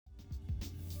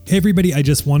Hey everybody, I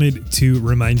just wanted to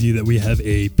remind you that we have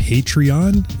a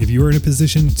Patreon. If you are in a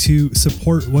position to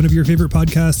support one of your favorite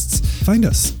podcasts, find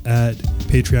us at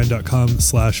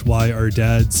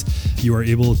patreon.com/whyaredads. You are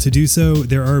able to do so.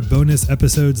 There are bonus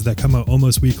episodes that come out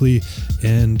almost weekly,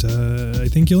 and I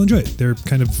think you'll enjoy it. They're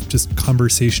kind of just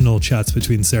conversational chats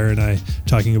between Sarah and I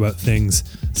talking about things,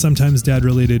 sometimes dad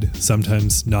related,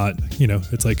 sometimes not. You know,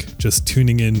 it's like just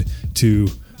tuning in to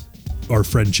our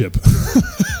friendship.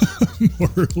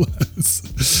 More or less.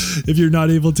 If you're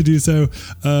not able to do so,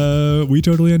 we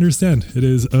totally understand. It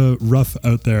is rough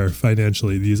out there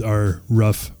financially. These are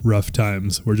rough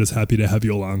times. We're just happy to have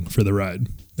you along for the ride.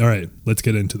 All right, let's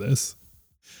get into this.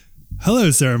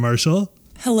 Hello, Sarah Marshall.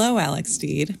 Hello, Alex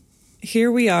Steed.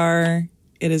 Here we are.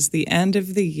 It is the end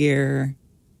of the year.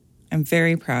 I'm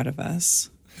very proud of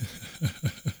us.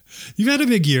 You've had a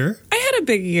big year. I had a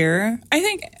big year. I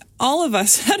think all of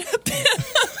us had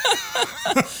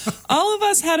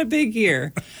a big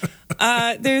year.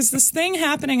 There's this thing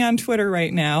happening on Twitter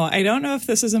right now. I don't know if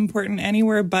this is important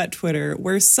anywhere but Twitter,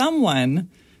 where someone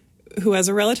who has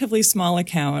a relatively small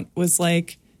account was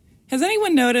like, has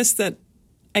anyone noticed that,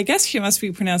 I guess she must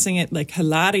be pronouncing it like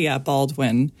Hilaria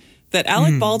Baldwin, that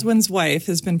Alec Baldwin's wife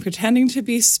has been pretending to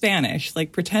be Spanish,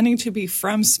 like pretending to be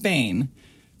from Spain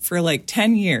for like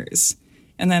 10 years,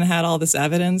 and then had all this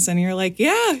evidence, and you're like,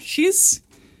 yeah, she's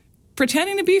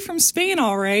pretending to be from Spain,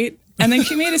 all right. And then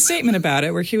she made a statement about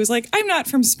it where she was like, I'm not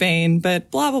from Spain, but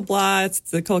blah, blah, blah.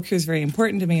 The culture is very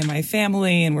important to me and my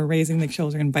family, and we're raising the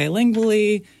children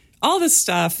bilingually, all this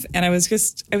stuff. And I was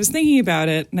thinking about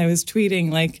it, and I was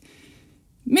tweeting like,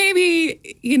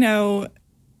 maybe, you know,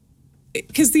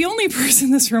 because the only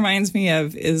person this reminds me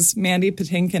of is Mandy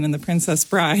Patinkin in The Princess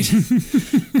Bride.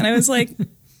 And I was like,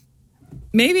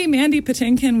 maybe Mandy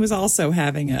Patinkin was also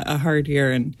having a hard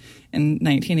year in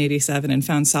 1987 and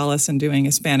found solace in doing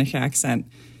a Spanish accent,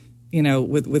 you know,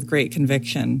 with great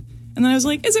conviction. And then I was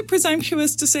like, is it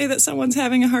presumptuous to say that someone's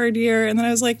having a hard year? And then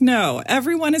I was like, no,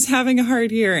 everyone is having a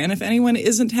hard year. And if anyone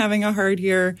isn't having a hard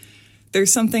year,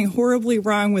 there's something horribly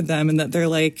wrong with them, and that they're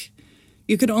like,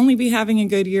 you could only be having a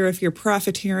good year if you're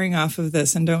profiteering off of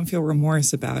this and don't feel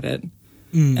remorse about it.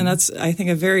 And that's, I think,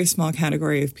 a very small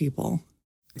category of people.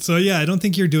 So, yeah, I don't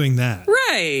think you're doing that.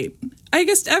 Right. I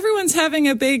guess everyone's having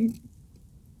a big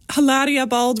Hilaria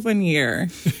Baldwin year.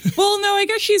 Well, no, I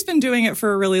guess she's been doing it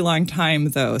for a really long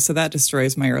time, though, so that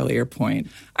destroys my earlier point.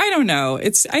 I don't know.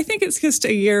 I think it's just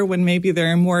a year when maybe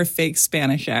there are more fake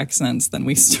Spanish accents than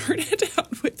we started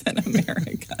out with in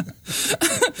America.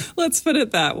 Let's put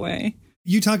it that way.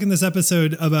 You talk in this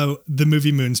episode about the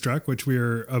movie Moonstruck, which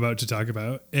we're about to talk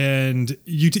about. And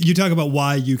you talk about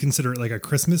why you consider it like a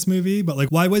Christmas movie, but like,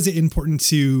 why was it important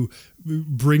to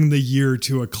bring the year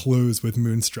to a close with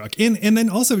Moonstruck? And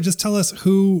then also just tell us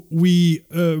who we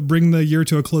bring the year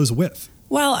to a close with.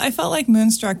 Well, I felt like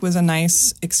Moonstruck was a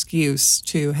nice excuse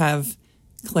to have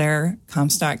Claire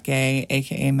Comstock-Gay,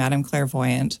 a.k.a. Madame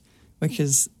Clairvoyant, which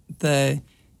is the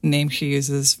name she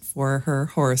uses for her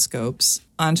horoscopes,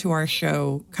 onto our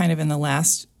show kind of in the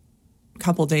last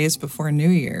couple days before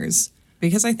New Year's.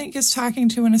 Because I think just talking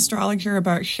to an astrologer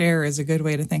about Cher is a good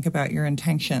way to think about your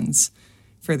intentions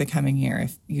for the coming year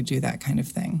if you do that kind of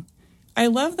thing. I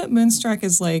love that Moonstruck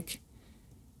is like,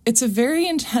 it's a very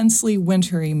intensely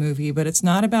wintry movie, but it's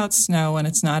not about snow, and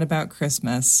it's not about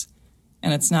Christmas,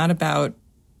 and it's not about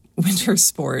winter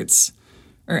sports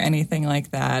or anything like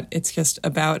that. It's just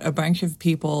about a bunch of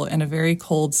people in a very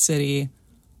cold city,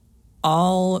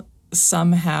 all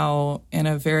somehow in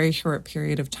a very short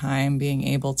period of time being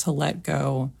able to let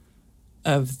go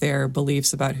of their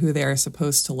beliefs about who they are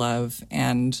supposed to love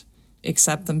and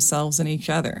accept themselves and each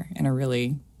other in a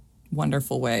really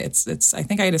wonderful way. It's I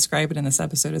think I describe it in this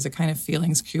episode as a kind of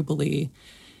feelings jubilee.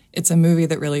 It's a movie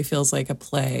that really feels like a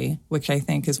play, which I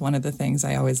think is one of the things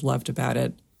I always loved about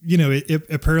it. You know,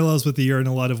 it parallels with the year in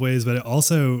a lot of ways, but it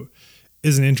also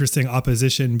is an interesting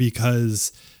opposition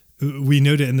because we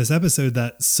noted in this episode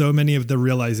that so many of the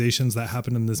realizations that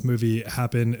happen in this movie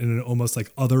happen in an almost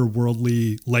like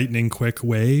otherworldly, lightning quick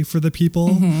way for the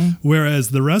people. Whereas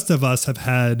the rest of us have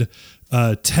had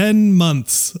 10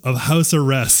 months of house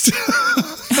arrest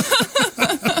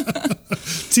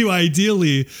to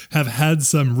ideally have had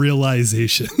some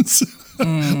realizations.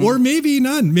 Or maybe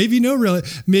none, maybe no real,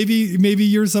 maybe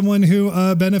you're someone who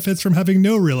benefits from having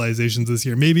no realizations this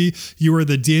year. Maybe you are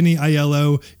the Danny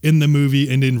Aiello in the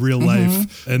movie and in real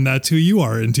life, and that's who you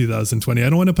are in 2020. I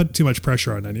don't want to put too much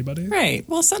pressure on anybody. Right.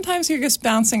 Well, sometimes you're just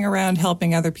bouncing around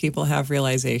helping other people have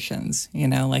realizations, you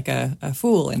know, like a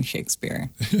fool in Shakespeare.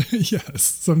 Yes,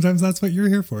 sometimes that's what you're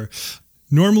here for.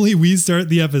 Normally we start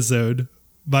the episode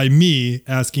by me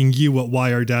asking you what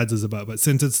Why Are Dads is about. But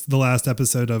since it's the last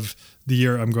episode of the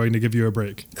year, I'm going to give you a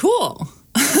break. Cool.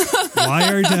 Why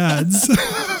Are Dads?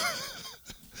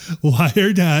 Why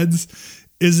Are Dads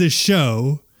is a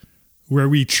show where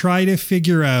we try to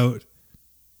figure out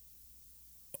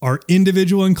our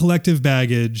individual and collective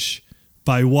baggage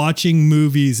by watching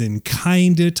movies and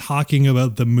kind of talking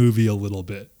about the movie a little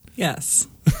bit. Yes.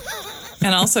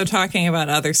 And also talking about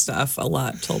other stuff a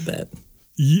lot till bit.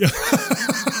 Yeah.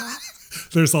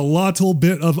 There's a little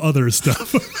bit of other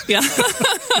stuff. Yeah.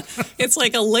 It's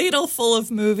like a ladle full of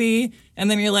movie,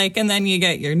 and then you're like, and then you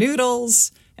get your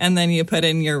noodles, and then you put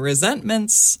in your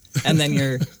resentments, and then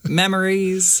your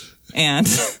memories, and,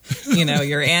 you know,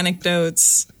 your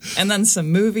anecdotes, and then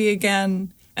some movie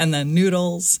again, and then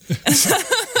noodles,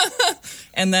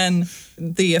 and then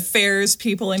the affairs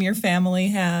people in your family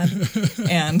had,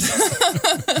 and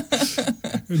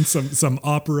and some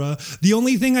opera. The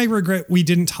only thing I regret we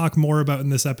didn't talk more about in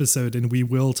this episode, and we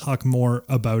will talk more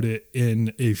about it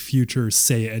in a future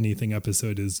Say Anything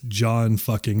episode, is John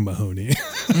fucking Mahoney.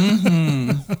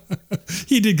 Mm-hmm.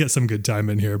 He did get some good time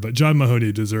in here, but John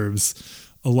Mahoney deserves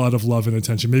a lot of love and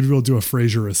attention. Maybe we'll do a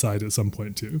Frasier aside at some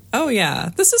point too. Oh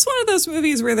yeah. This is one of those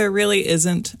movies where there really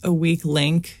isn't a weak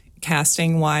link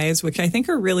casting wise, which I think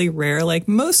are really rare. Like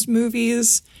most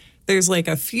movies, there's like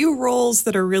a few roles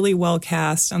that are really well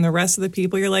cast, and the rest of the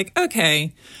people you're like,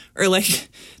 okay. Or like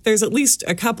there's at least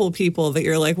a couple people that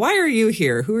you're like, why are you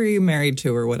here? Who are you married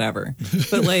to or whatever?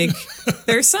 But like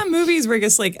there's some movies where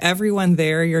just like everyone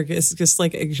there, you're just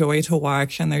like a joy to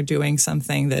watch, and they're doing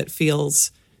something that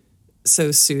feels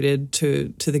so suited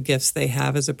to the gifts they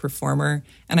have as a performer.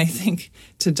 And I think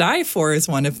To Die For is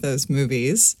one of those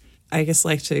movies. I just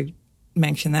like to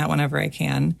mention that whenever I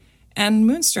can. And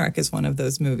Moonstruck is one of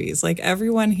those movies. Like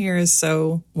everyone here is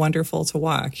so wonderful to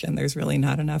watch, and there's really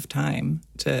not enough time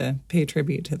to pay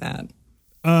tribute to that.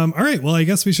 All right. Well, I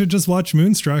guess we should just watch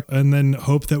Moonstruck and then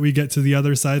hope that we get to the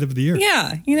other side of the year.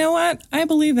 Yeah. You know what? I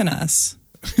believe in us.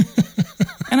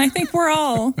 And I think we're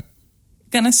all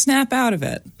gonna snap out of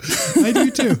it. I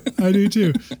do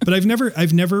too. But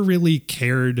I've never really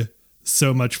cared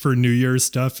so much for New Year's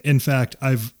stuff. In fact,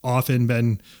 I've often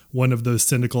been one of those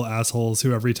cynical assholes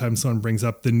who every time someone brings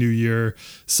up the new year,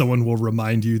 someone will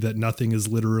remind you that nothing is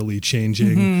literally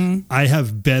changing. Mm-hmm. I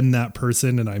have been that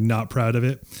person, and I'm not proud of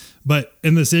it. But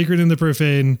in The Sacred and the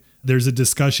Profane, there's a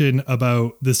discussion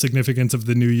about the significance of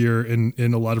the new year in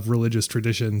a lot of religious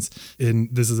traditions. And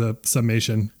this is a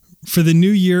summation. For the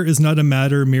new year is not a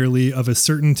matter merely of a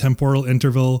certain temporal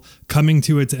interval coming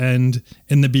to its end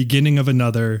and the beginning of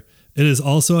another. It is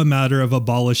also a matter of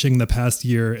abolishing the past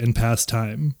year and past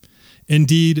time.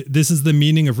 Indeed, this is the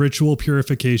meaning of ritual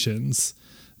purifications.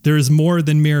 There is more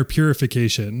than mere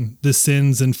purification. The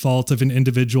sins and fault of an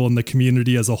individual and the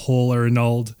community as a whole are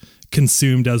annulled,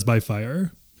 consumed as by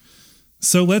fire.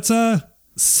 So let's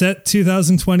set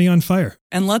 2020 on fire.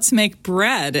 And let's make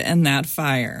bread in that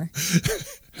fire.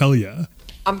 Hell yeah.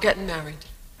 I'm getting married.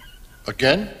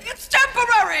 Again? It's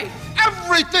temporary!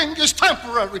 Everything is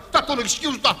temporary. That don't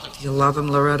excuse nothing. You love him,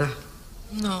 Loretta?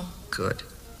 No. Good.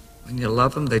 When you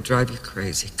love them, they drive you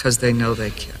crazy, because they know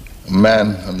they can. A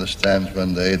man understands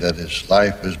one day that his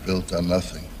life is built on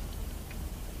nothing.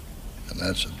 And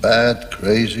that's a bad,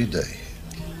 crazy day.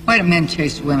 Why do men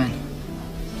chase women?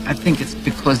 I think it's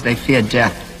because they fear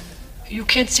death. You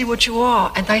can't see what you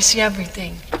are, and I see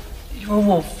everything. You're a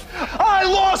wolf. I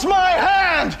lost my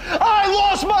hand! I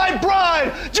lost my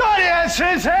bride! Johnny has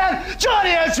his hand!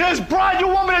 Johnny has his bride! You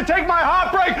want me to take my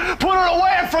heartbreak, put it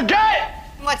away, and forget?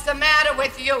 What's the matter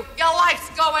with you? Your life's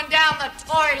going down the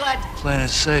toilet. Playing it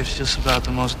safe's just about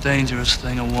the most dangerous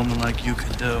thing a woman like you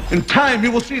can do. In time,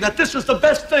 you will see that this is the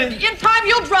best thing. In time,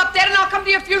 you'll drop dead, and I'll come to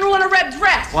your funeral in a red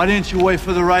dress. Why didn't you wait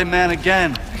for the right man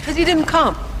again? Because he didn't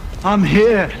come. I'm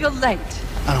here. You're late.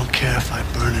 I don't care if I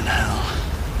burn in hell.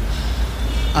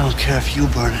 I don't care if you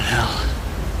burn in hell.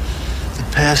 The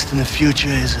past and the future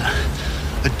is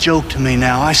a joke to me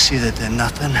now. I see that they're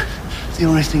nothing. The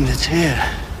only thing that's here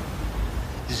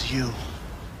is you.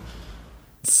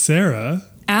 Sarah.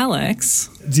 Alex.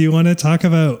 Do you want to talk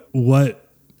about what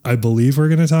I believe we're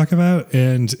going to talk about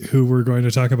and who we're going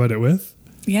to talk about it with?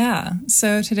 Yeah.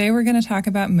 So today we're going to talk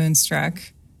about Moonstruck,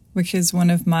 which is one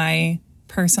of my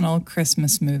personal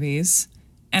Christmas movies.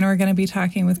 And we're going to be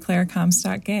talking with Claire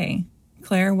Comstock-Gay.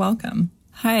 Claire, welcome.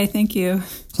 Hi, thank you.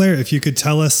 Claire, if you could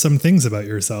tell us some things about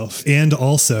yourself and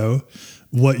also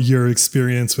what your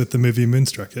experience with the movie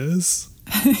Moonstruck is.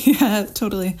 Yeah,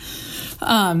 totally.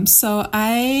 So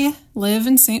I live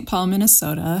in St. Paul,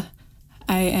 Minnesota.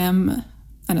 I am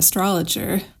an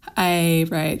astrologer. I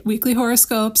write weekly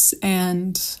horoscopes,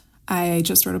 and I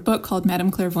just wrote a book called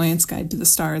Madame Clairvoyant's Guide to the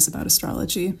Stars about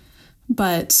astrology.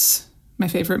 But my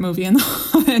favorite movie in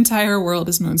the entire world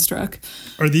is Moonstruck.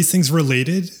 Are these things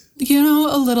related? You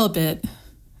know, a little bit.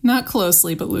 Not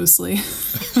closely, but loosely.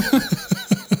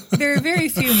 There are very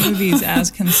few movies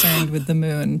as concerned with the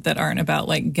moon that aren't about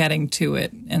like getting to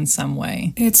it in some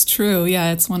way. It's true.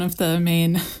 Yeah, it's one of the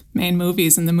main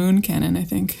movies in the moon canon, I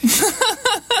think.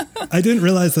 I didn't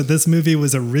realize that this movie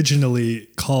was originally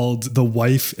called The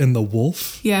Wife and the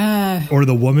Wolf. Yeah. Or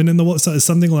The Woman and the Wolf,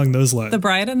 something along those lines. The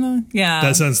Bride and the yeah.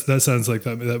 That sounds like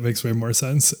that makes way more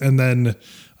sense. And then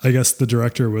I guess the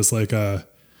director was like,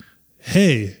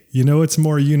 hey, you know what's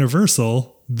more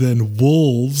universal than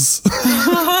wolves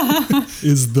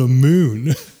is the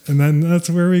moon. And then that's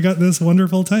where we got this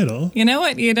wonderful title. You know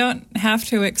what? You don't have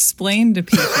to explain to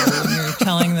people when you're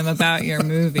telling them about your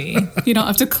movie. You don't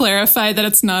have to clarify that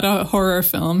it's not a horror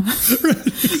film.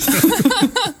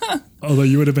 Although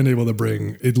you would have been able to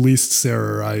bring at least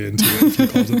Sarah or I into it if you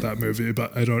called it that movie,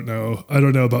 but I don't know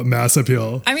about mass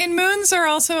appeal. I mean, moons are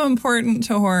also important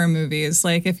to horror movies.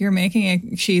 Like if you're making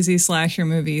a cheesy slasher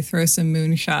movie, throw some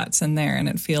moon shots in there and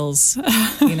it feels,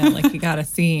 like you got a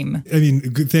theme. I mean,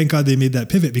 thank God they made that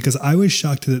pivot, because I was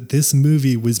shocked that this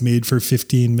movie was made for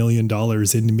 $15 million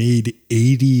and made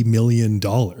 $80 million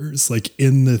like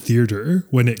in the theater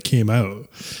when it came out.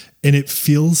 And it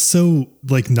feels so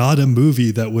like not a movie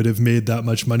that would have made that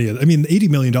much money. I mean, $80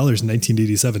 million in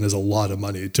 1987 is a lot of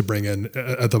money to bring in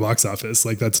at the box office.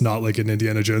 Like that's not like an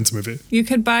Indiana Jones movie. You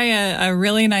could buy a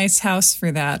really nice house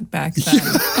for that back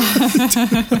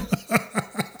then.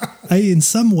 In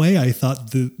some way, I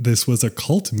thought this was a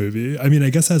cult movie. I mean,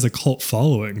 I guess it has a cult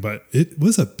following, but it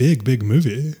was a big, big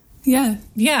movie. Yeah.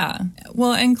 Yeah.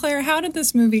 Well, and Claire, how did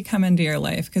this movie come into your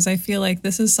life? Because I feel like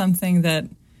this is something that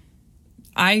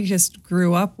I just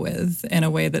grew up with in a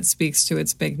way that speaks to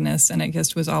its bigness, and it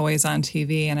just was always on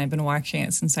TV, and I've been watching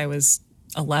it since I was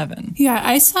 11. Yeah,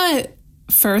 I saw it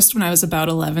first when I was about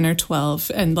 11 or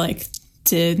 12 and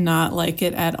did not like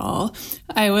it at all.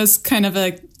 I was kind of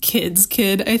a kid's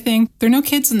kid, I think. There are no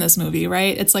kids in this movie,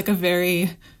 right? It's like a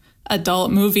very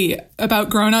adult movie about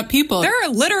grown-up people. There are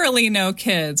literally no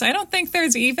kids. I don't think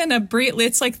there's even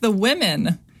it's like the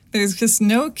women. There's just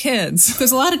no kids.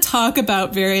 There's a lot of talk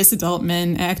about various adult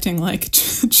men acting like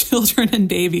children and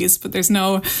babies, but there's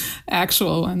no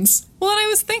actual ones. Well, and I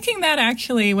was thinking that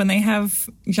actually when they have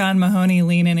John Mahoney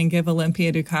lean in and give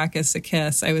Olympia Dukakis a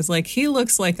kiss, I was like, he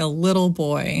looks like a little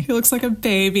boy. He looks like a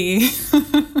baby.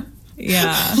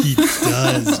 Yeah. He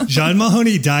does. John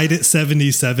Mahoney died at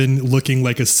 77 looking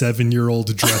like a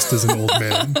 7-year-old dressed as an old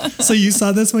man. So you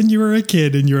saw this when you were a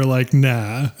kid and you were like,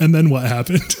 nah. And then what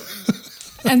happened?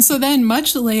 And so then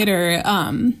much later,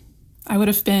 I would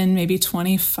have been maybe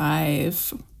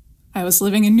 25. I was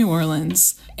living in New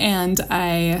Orleans and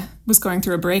I was going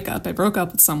through a breakup. I broke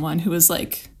up with someone who was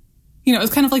like, it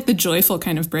was kind of like the joyful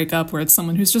kind of breakup where it's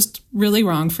someone who's just really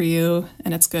wrong for you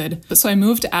and it's good. But so I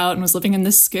moved out and was living in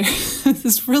this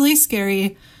really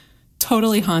scary,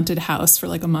 totally haunted house for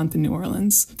like a month in New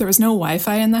Orleans. There was no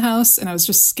Wi-Fi in the house and I was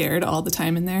just scared all the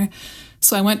time in there.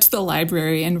 So I went to the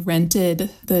library and rented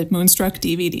the Moonstruck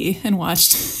DVD and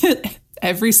watched it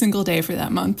every single day for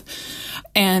that month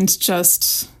and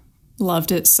just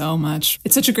loved it so much.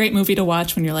 It's such a great movie to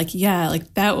watch when you're like, yeah,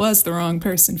 like that was the wrong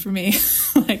person for me.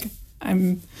 Like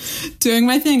I'm doing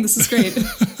my thing. This is great.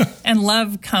 And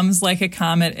love comes like a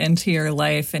comet into your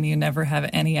life and you never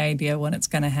have any idea when it's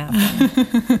going to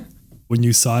happen. When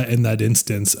you saw it in that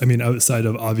instance, I mean, outside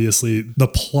of obviously the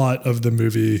plot of the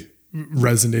movie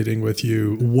resonating with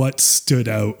you, what stood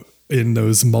out in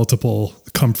those multiple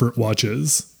comfort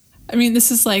watches? I mean,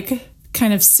 this is like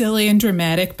kind of silly and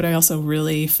dramatic, but I also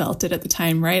really felt it at the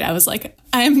time, right? I was like,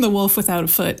 I am the wolf without a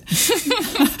foot.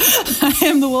 I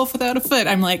am the wolf without a foot.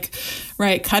 I'm like,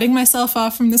 right, cutting myself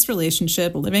off from this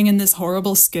relationship, living in this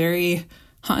horrible, scary,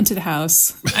 haunted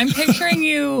house. I'm picturing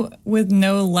you with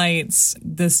no lights,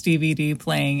 this DVD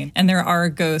playing, and there are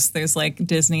ghosts. There's like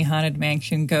Disney Haunted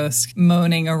Mansion ghosts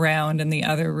moaning around in the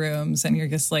other rooms, and you're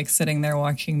just like sitting there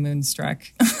watching Moonstruck.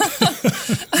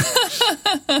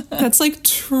 That's like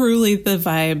truly the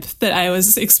vibe that I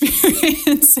was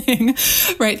experiencing,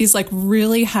 right? These like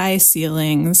really high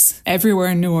ceilings. Everywhere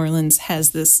in New Orleans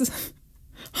has this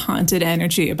haunted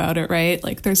energy about it, right?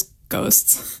 Like there's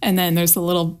ghosts. And then there's the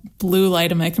little blue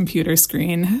light on my computer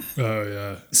screen. Oh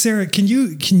yeah. Sarah, can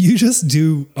you just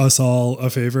do us all a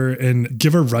favor and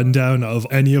give a rundown of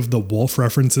any of the wolf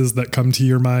references that come to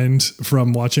your mind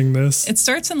from watching this? It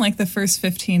starts in like the first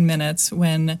 15 minutes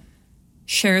when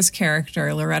Cher's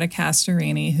character, Loretta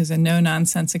Castorini, who's a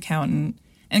no-nonsense accountant,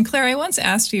 And Claire, I once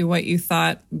asked you what you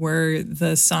thought were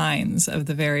the signs of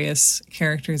the various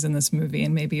characters in this movie,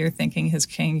 and maybe your thinking has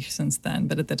changed since then.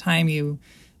 But at the time, you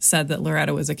said that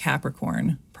Loretta was a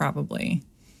Capricorn, probably.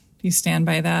 Do you stand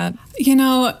by that? You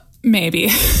know, maybe.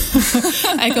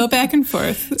 I go back and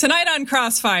forth. Tonight on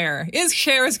Crossfire, is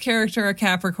Cher's character a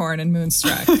Capricorn in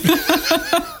Moonstruck?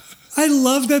 I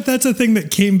love that that's a thing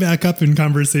that came back up in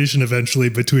conversation eventually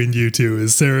between you two,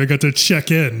 is Sarah got to check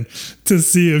in to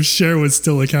see if Cher was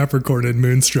still a Capricorn in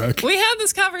Moonstruck. We had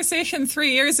this conversation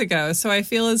 3 years ago, so I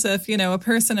feel as if, a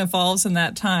person evolves in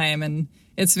that time, and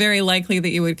it's very likely that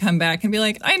you would come back and be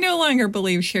like, I no longer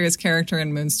believe Cher's character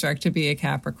in Moonstruck to be a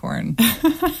Capricorn.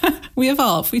 We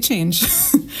evolve, we change.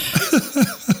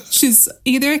 She's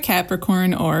either a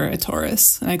Capricorn or a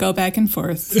Taurus. And I go back and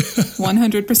forth.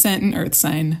 100% an Earth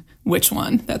sign. Which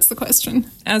one? That's the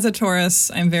question. As a Taurus,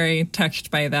 I'm very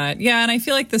touched by that. Yeah, and I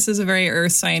feel like this is a very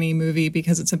Earth signy movie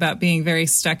because it's about being very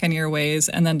stuck in your ways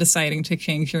and then deciding to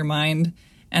change your mind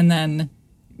and then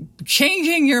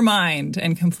changing your mind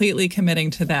and completely committing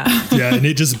to that. Yeah, and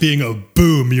it just being a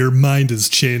boom, your mind has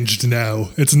changed now.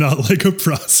 It's not like a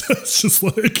process, just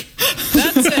like...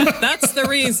 That's it. That's the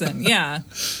reason, yeah.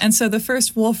 And so the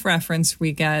first wolf reference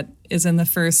we get is in the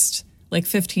first,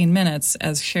 15 minutes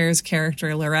as Cher's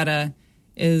character, Loretta,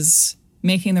 is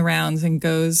making the rounds and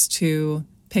goes to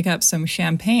pick up some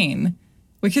champagne,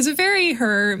 which is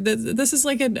this is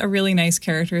like a really nice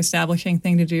character establishing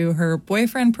thing to do. Her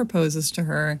boyfriend proposes to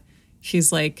her.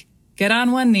 She's like, get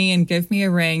on one knee and give me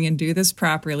a ring and do this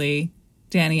properly,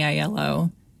 Danny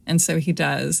Aiello. And so he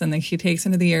does. And then she takes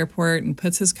him to the airport and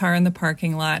puts his car in the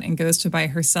parking lot and goes to buy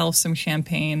herself some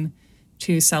champagne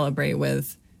to celebrate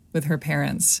with her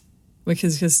parents, which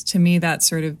is just, to me, that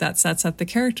sets up the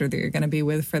character that you're going to be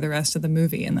with for the rest of the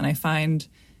movie. And then I find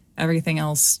everything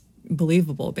else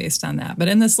believable based on that. But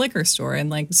in this liquor store,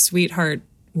 in Sweetheart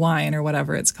Wine or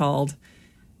whatever it's called.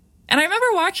 And I remember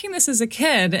watching this as a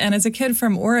kid, and as a kid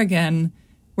from Oregon,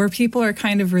 where people are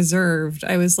kind of reserved,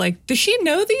 I was like, does she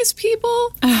know these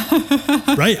people?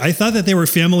 Right. I thought that they were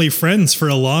family friends for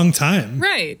a long time.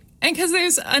 Right. And because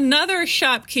there's another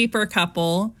shopkeeper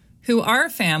couple who are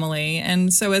family.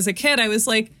 And so as a kid, I was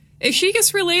like, is she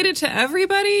just related to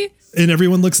everybody? And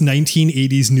everyone looks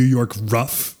 1980s New York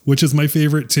rough, which is my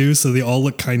favorite too. So they all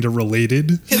look kind of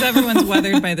related. Because everyone's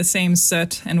weathered by the same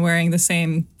soot and wearing the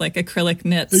same acrylic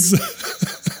knits.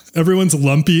 Everyone's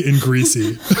lumpy and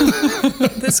greasy.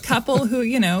 This couple who,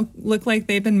 look like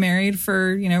they've been married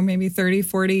for, maybe 30,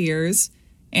 40 years.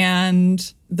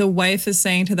 And the wife is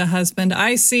saying to the husband,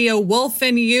 I see a wolf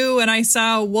in you and I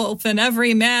saw a wolf in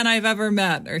every man I've ever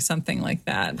met, or something like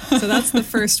that. So that's the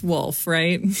first wolf,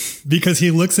 right? Because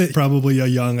he looks at probably a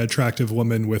young, attractive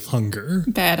woman with hunger.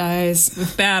 Bad eyes.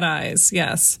 With bad eyes,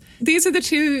 yes. These are the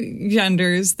two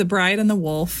genders, the bride and the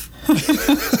wolf.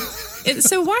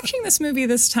 So watching this movie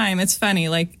this time, it's funny.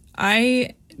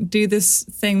 I do this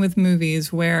thing with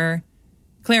movies where,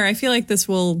 Claire, I feel like this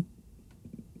will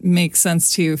make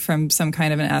sense to you from some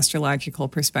kind of an astrological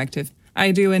perspective.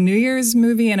 I do a New Year's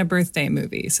movie and a birthday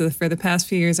movie. So for the past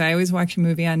few years, I always watch a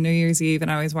movie on New Year's Eve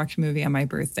and I always watch a movie on my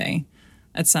birthday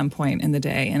at some point in the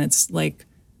day. And it's like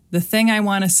the thing I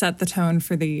want to set the tone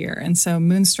for the year. And so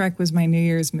Moonstruck was my New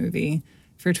Year's movie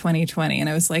for 2020. And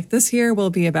I was like, this year will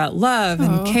be about love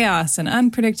and chaos and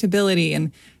unpredictability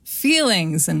and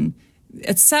feelings and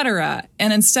etc.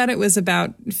 And instead it was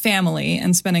about family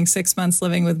and spending 6 months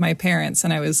living with my parents.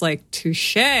 And I was like,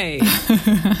 touche.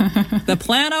 The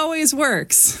plan always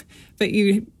works, but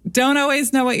you don't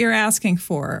always know what you're asking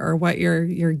for or what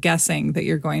you're guessing that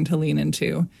you're going to lean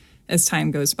into as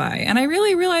time goes by. And I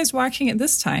really realized watching it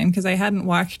this time, because I hadn't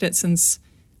watched it since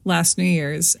last New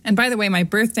Year's. And by the way, my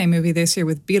birthday movie this year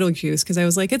with Beetlejuice, because I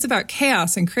was like, it's about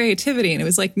chaos and creativity. And it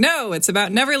was like, no, it's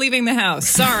about never leaving the house.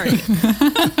 Sorry.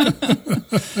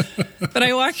 But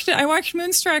I watched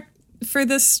Moonstruck for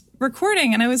this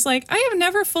recording, and I was like, I have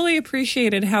never fully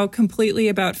appreciated how completely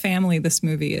about family this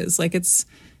movie is. It's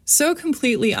so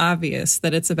completely obvious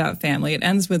that it's about family. It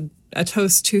ends with a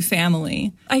toast to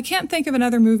family. I can't think of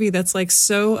another movie that's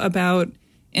so about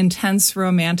intense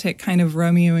romantic kind of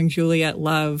Romeo and Juliet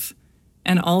love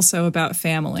and also about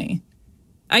family.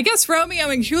 I guess Romeo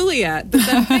and Juliet, but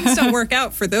then things don't work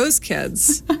out for those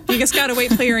kids. You just got to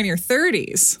wait till you're in your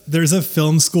 30s. There's a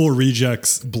Film School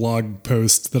Rejects blog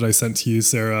post that I sent to you,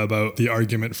 Sarah, about the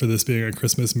argument for this being a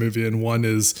Christmas movie. And one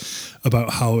is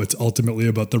about how it's ultimately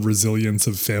about the resilience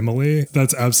of family.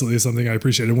 That's absolutely something I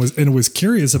appreciate. And was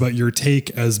curious about your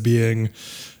take as being,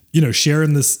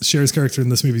 Cher's character in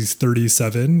this movie is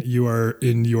 37. You are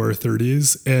in your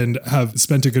 30s and have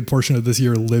spent a good portion of this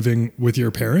year living with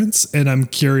your parents. And I'm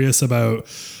curious about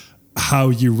how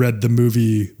you read the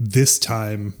movie this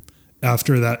time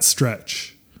after that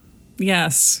stretch.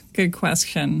 Yes, good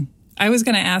question. I was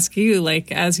going to ask you,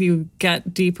 like, as you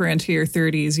get deeper into your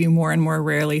 30s, you more and more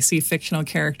rarely see fictional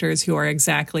characters who are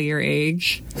exactly your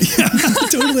age. Yeah,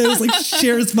 totally. I was like,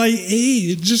 Cher's my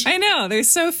age. I know. There's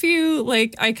so few,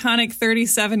 like, iconic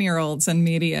 37-year-olds in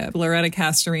media. Loretta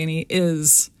Castorini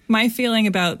is my feeling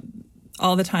about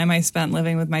all the time I spent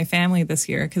living with my family this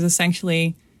year, because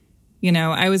essentially, you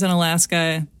know, I was in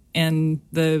Alaska in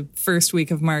the first week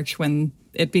of March when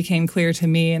it became clear to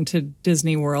me and to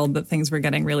Disney World that things were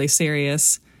getting really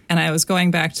serious. And I was going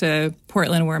back to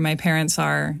Portland where my parents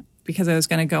are because I was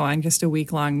going to go on just a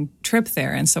week-long trip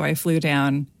there. And so I flew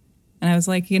down and I was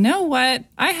like, you know what?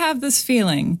 I have this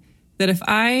feeling that if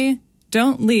I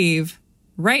don't leave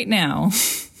right now,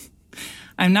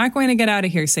 I'm not going to get out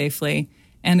of here safely.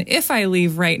 And if I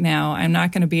leave right now, I'm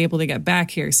not going to be able to get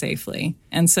back here safely.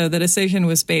 And so the decision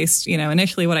was based, you know,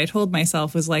 initially what I told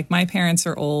myself was like, my parents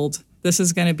are old. This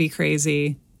is going to be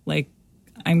crazy. Like,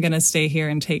 I'm going to stay here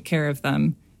and take care of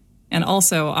them. And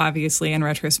also, obviously, in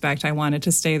retrospect, I wanted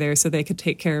to stay there so they could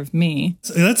take care of me.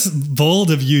 That's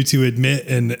bold of you to admit,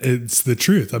 and it's the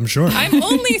truth, I'm sure. I'm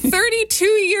only 32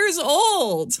 years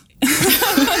old.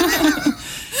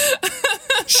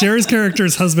 Cher's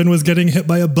character's husband was getting hit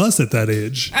by a bus at that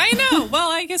age. I know.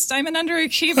 Well, I guess I'm an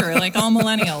underachiever, like all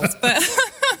millennials. But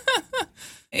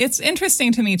it's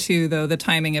interesting to me, too, though, the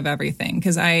timing of everything,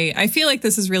 because I feel like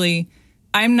this is really,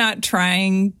 I'm not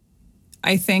trying,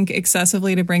 I think,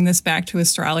 excessively to bring this back to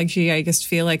astrology. I just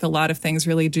feel like a lot of things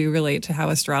really do relate to how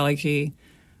astrology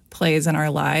plays in our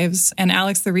lives. And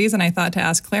Alex, the reason I thought to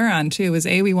ask Claire on, too, was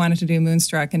A, we wanted to do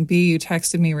Moonstruck, and B, you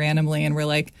texted me randomly and were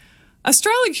like,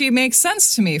 astrology makes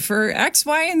sense to me for X,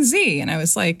 Y, and Z. And I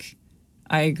was like,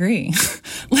 I agree.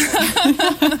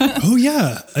 Oh,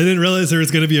 yeah. I didn't realize there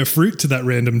was going to be a fruit to that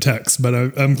random text, but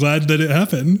I'm glad that it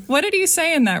happened. What did he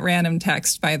say in that random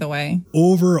text, by the way?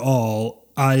 Overall,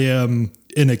 I am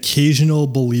an occasional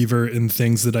believer in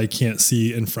things that I can't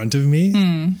see in front of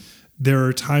me. There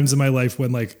are times in my life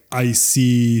when, like, I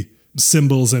see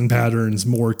symbols and patterns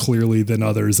more clearly than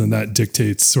others, and that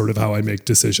dictates sort of how I make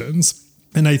decisions.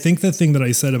 And I think the thing that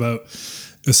I said about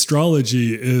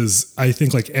astrology is, I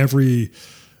think, like, every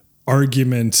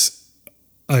argument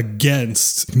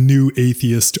against new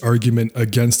atheist argument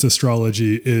against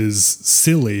astrology is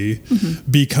silly,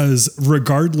 because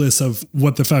regardless of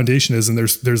what the foundation is, and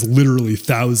there's literally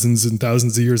thousands and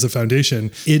thousands of years of foundation,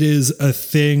 it is a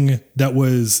thing that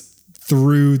was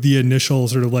through the initial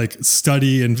sort of like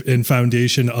study and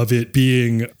foundation of it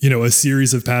being, you know, a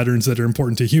series of patterns that are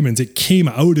important to humans. It came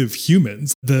out of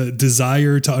humans. The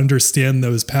desire to understand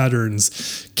those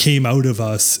patterns came out of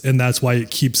us. And that's why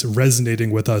it keeps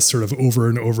resonating with us sort of over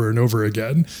and over and over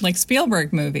again. Like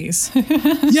Spielberg movies.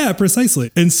 Yeah,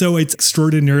 precisely. And so it's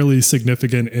extraordinarily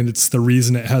significant, and it's the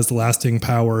reason it has lasting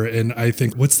power. And I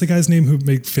think, what's the guy's name who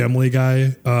made Family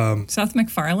Guy? Seth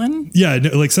MacFarlane? Yeah,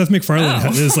 like Seth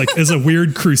MacFarlane is a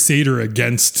weird crusader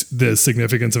against the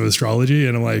significance of astrology.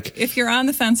 And I'm like, if you're on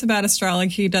the fence about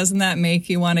astrology, doesn't that make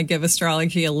you want to give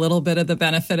astrology a little bit of the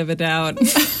benefit of a doubt?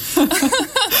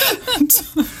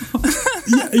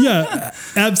 Yeah,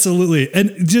 absolutely.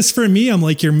 And just for me, I'm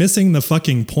like, you're missing the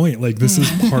fucking point. Like, this is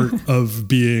part of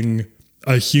being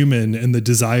a human, and the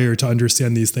desire to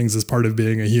understand these things is part of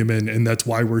being a human. And that's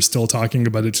why we're still talking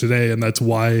about it today. And that's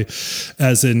why,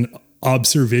 as an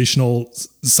observational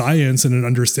science and an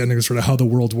understanding of sort of how the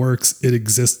world works, it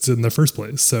exists in the first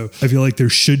place. So I feel like there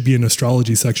should be an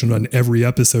astrology section on every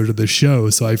episode of the show.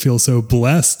 So I feel so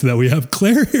blessed that we have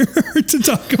Claire here to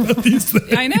talk about these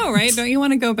things. I know, right? Don't you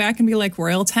want to go back and be like,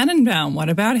 Royal Tenenbaum, what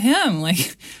about him?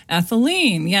 Like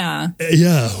Etheline, yeah.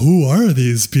 Yeah, who are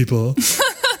these people?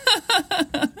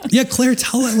 Yeah, Claire,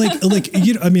 tell it like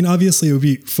you know, I mean, obviously it would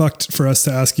be fucked for us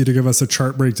to ask you to give us a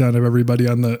chart breakdown of everybody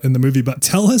in the movie, but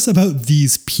tell us about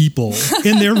these people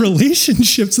and their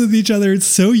relationships with each other. It's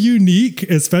so unique,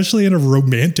 especially in a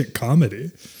romantic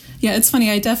comedy. Yeah, it's funny.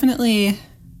 I definitely,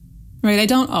 right, I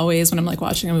don't always, when I'm like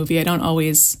watching a movie, I don't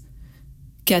always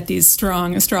get these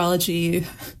strong astrology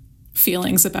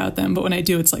feelings about them, but when I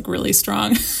do, it's like really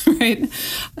strong, right?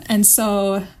 And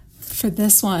so for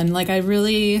this one, like I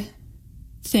really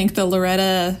think the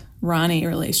Loretta Ronnie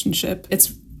relationship, it's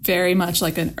very much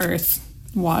like an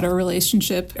earth-water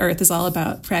relationship. Earth is all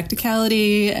about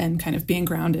practicality and kind of being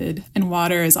grounded, and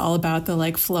water is all about the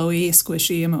like flowy,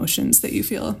 squishy emotions that you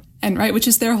feel. And right, which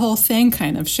is their whole thing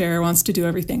kind of. Cher wants to do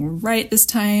everything right this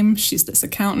time. She's this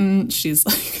accountant. She's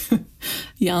like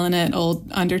yelling at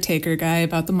old Undertaker guy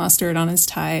about the mustard on his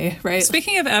tie, right?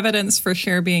 Speaking of evidence for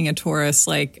Cher being a Taurus,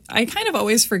 like, I kind of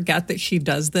always forget that she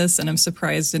does this, and I'm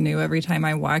surprised anew every time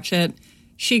I watch it.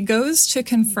 She goes to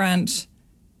confront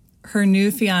her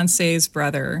new fiance's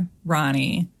brother,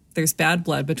 Ronnie. There's bad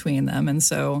blood between them, and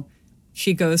so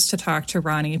she goes to talk to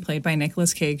Ronnie, played by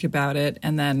Nicolas Cage, about it,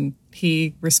 and then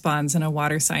he responds in a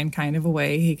water sign kind of a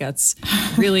way. He gets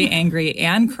really angry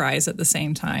and cries at the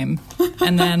same time.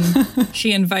 And then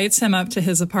she invites him up to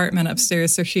his apartment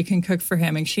upstairs so she can cook for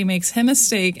him, and she makes him a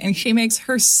steak, and she makes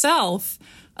herself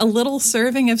a little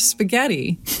serving of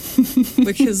spaghetti,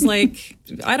 which is like,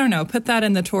 I don't know, put that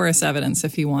in the Taurus evidence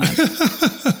if you want.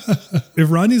 If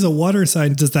Ronnie's a water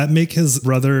sign, does that make his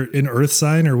brother an earth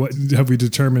sign, or what? Have we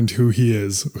determined who he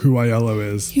is, who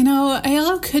Aiello is? You know,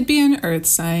 Aiello could be an earth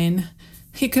sign.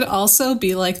 He could also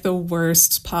be like the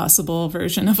worst possible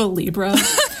version of a Libra,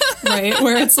 right?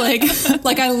 Where it's like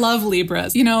I love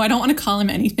Libras. You know, I don't want to call him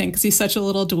anything because he's such a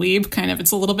little dweeb, kind of.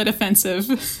 It's a little bit offensive.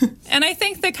 And I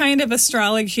think the kind of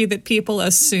astrology that people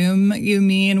assume you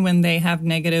mean when they have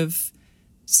negative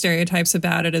stereotypes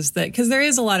about it is that, because there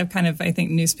is a lot of kind of, I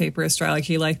think, newspaper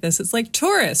astrology like this. It's like,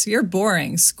 Taurus, you're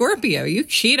boring. Scorpio, you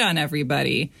cheat on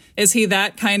everybody. Is he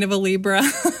that kind of a Libra?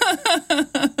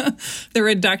 The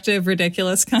reductive,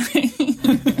 ridiculous kind.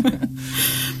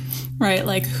 Right,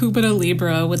 like who but a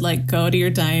Libra would like go to your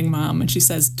dying mom and she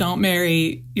says, don't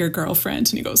marry your girlfriend.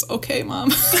 And he goes, okay,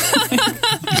 mom.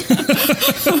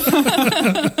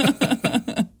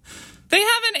 They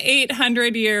have an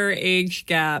 800-year age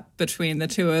gap between the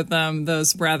two of them,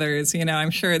 those brothers. You know,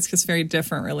 I'm sure it's just very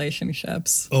different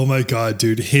relationships. Oh my God,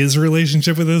 dude. His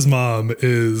relationship with his mom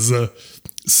is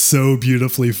so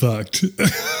beautifully fucked.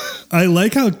 I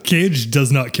like how Cage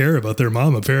does not care about their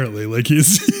mom, apparently. Like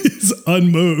he's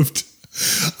unmoved.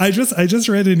 I just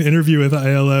read an interview with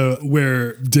Aiello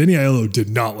where Danny Aiello did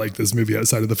not like this movie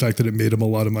outside of the fact that it made him a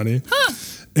lot of money. Huh.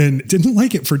 And didn't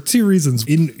like it for two reasons.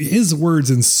 In his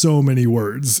words, in so many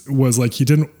words, was like he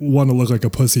didn't want to look like a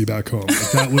pussy back home.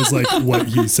 Like that was like what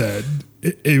he said.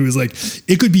 It was like,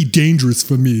 it could be dangerous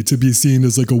for me to be seen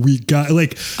as like a weak guy.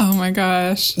 Like, oh my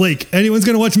gosh. Like anyone's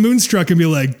going to watch Moonstruck and be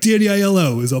like, Danny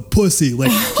Aiello is a pussy.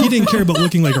 Like he didn't care about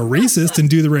looking like a racist and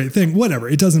do the right thing. Whatever.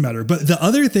 It doesn't matter. But the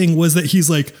other thing was that he's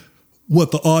like,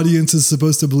 what, the audience is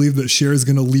supposed to believe that Cher is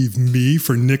going to leave me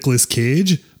for Nicolas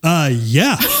Cage?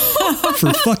 Yeah,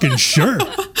 for fucking sure.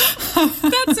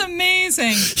 That's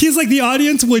amazing. He's like, the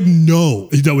audience would know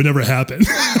that would never happen.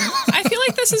 I feel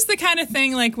like this is the kind of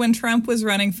thing like when Trump was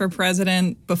running for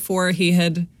president before he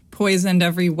had poisoned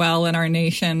every well in our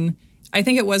nation. I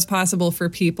think it was possible for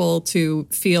people to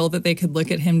feel that they could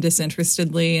look at him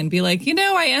disinterestedly and be like, you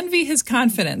know, I envy his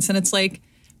confidence. And it's like,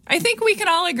 I think we can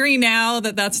all agree now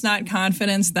that that's not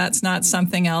confidence. That's not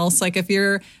something else. Like if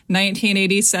you're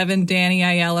 1987 Danny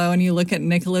Aiello and you look at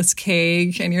Nicolas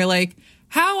Cage and you're like,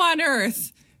 how on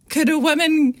earth could a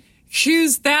woman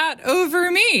choose that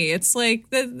over me? It's like,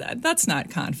 that's not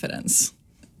confidence.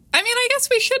 I mean, I guess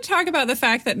we should talk about the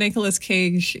fact that Nicolas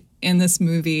Cage in this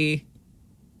movie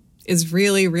is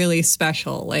really, really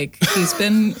special. Like he's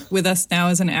been with us now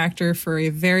as an actor for a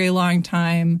very long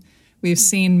time. We've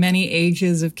seen many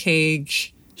ages of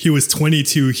Cage. He was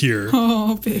 22 here.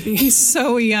 Oh, baby. He's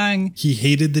so young. He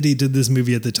hated that he did this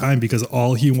movie at the time because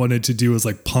all he wanted to do was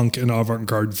like punk and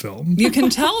avant-garde film. You can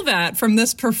tell that from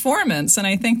this performance, and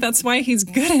I think that's why he's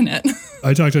good in it.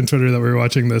 I talked on Twitter that we were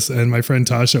watching this, and my friend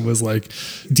Tasha was like,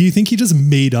 do you think he just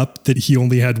made up that he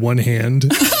only had one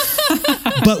hand?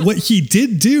 But what he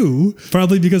did do,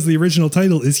 probably because of the original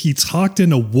title, is he talked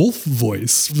in a wolf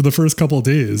voice for the first couple of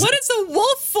days. What is a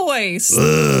wolf voice?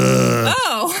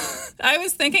 Oh, I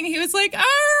was thinking he was like, arr.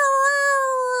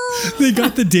 They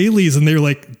got the dailies and they were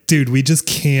like, dude, we just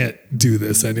can't do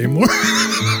this anymore.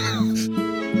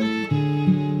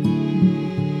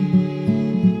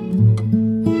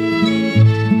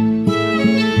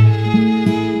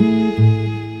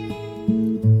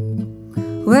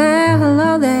 Well,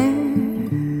 hello there.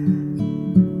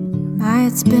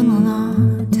 It's been a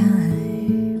long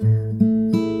time.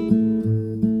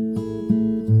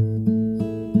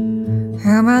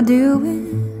 How am I doing?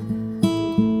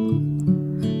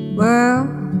 Well,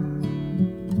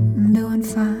 I'm doing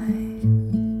fine.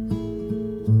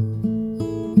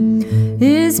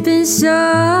 It's been so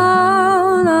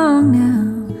long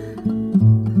now,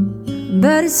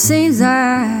 but it seems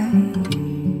like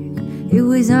it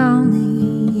was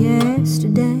only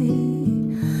yesterday.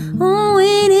 Oh,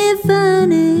 ain't it funny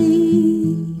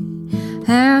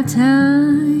how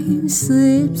time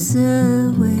slips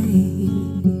away?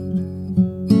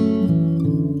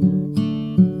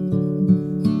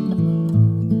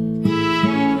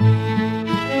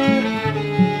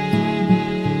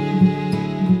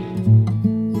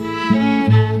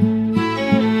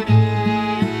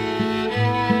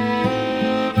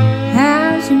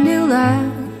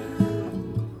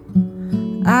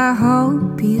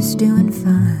 he is doing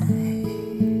fine.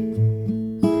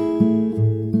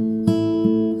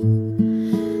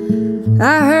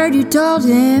 I heard you told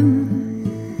him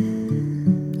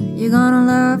you're gonna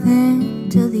love him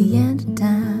till the end of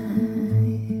time.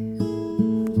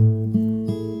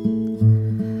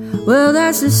 Well,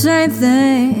 that's the same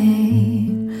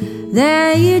thing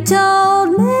that you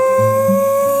told me.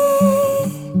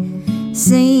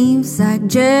 Seems like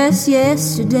just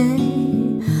yesterday,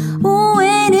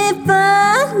 when it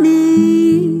funny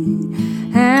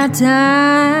how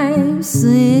time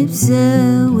slips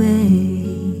away.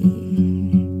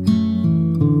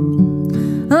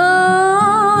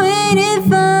 Oh, ain't it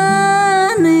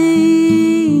funny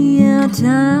how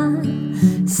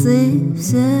time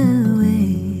slips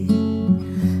away.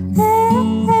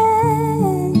 Hey,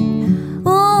 hey.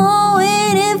 Oh,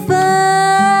 ain't it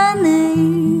funny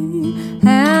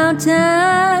how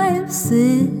time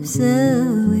slips away.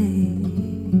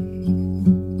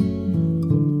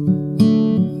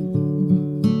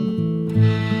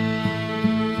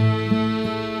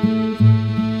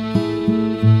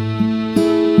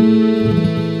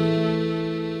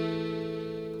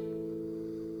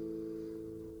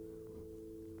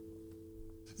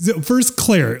 So first,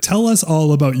 Claire, tell us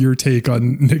all about your take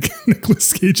on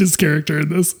Nicolas Cage's character in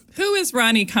this. Who is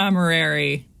Ronnie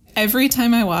Camerari? Every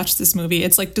time I watch this movie,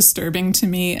 it's like disturbing to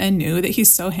me anew that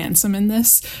he's so handsome in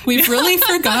this. We've really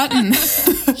forgotten.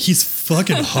 He's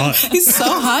fucking hot. He's so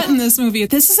hot in this movie.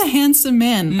 This is a handsome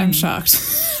man. I'm shocked.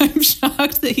 I'm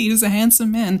shocked that he was a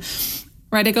handsome man.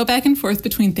 Right, I go back and forth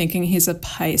between thinking he's a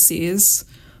Pisces,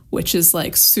 which is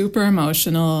like super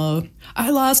emotional.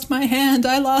 I lost my hand,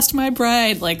 I lost my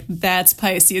bride. Like, that's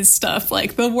Pisces stuff.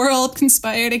 Like, the world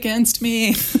conspired against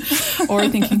me. Or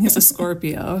thinking he's a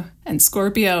Scorpio. And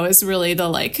Scorpio is really the,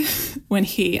 like, when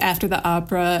he, after the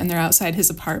opera and they're outside his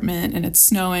apartment and it's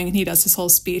snowing and he does his whole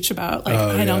speech about, like,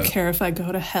 I don't care if I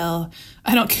go to hell.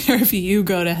 I don't care if you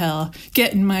go to hell.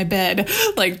 Get in my bed.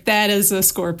 Like, that is a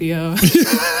Scorpio.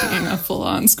 Being a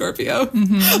full-on Scorpio.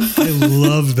 Mm-hmm. I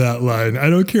love that line. I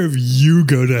don't care if you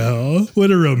go to hell.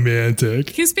 What a romantic.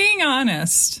 He's being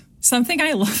honest. Something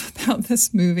I love about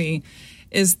this movie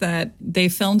is that they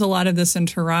filmed a lot of this in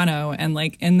Toronto, and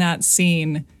like in that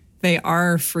scene, they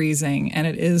are freezing and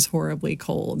it is horribly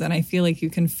cold. And I feel like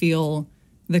you can feel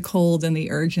the cold and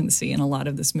the urgency in a lot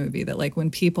of this movie, that like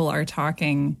when people are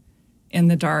talking in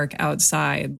the dark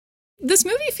outside. This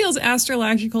movie feels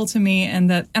astrological to me,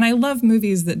 and I love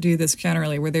movies that do this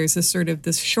generally, where there's this sort of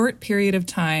this short period of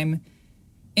time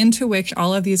into which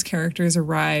all of these characters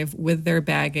arrive with their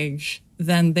baggage.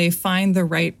 Then they find the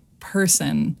right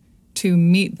person to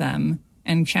meet them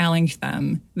and challenge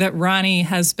them. That Ronnie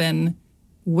has been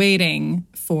waiting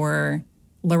for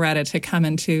Loretta to come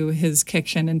into his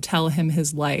kitchen and tell him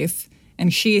his life.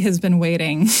 And she has been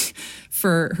waiting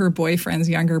for her boyfriend's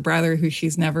younger brother, who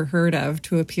she's never heard of,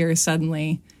 to appear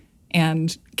suddenly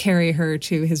and carry her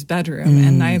to his bedroom.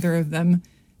 And neither of them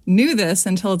knew this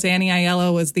until Danny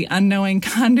Aiello was the unknowing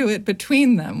conduit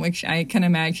between them, which I can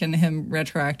imagine him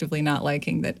retroactively not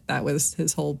liking, that was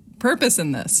his whole purpose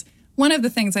in this. One of the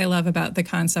things I love about the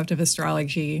concept of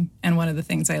astrology, and one of the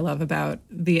things I love about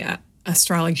the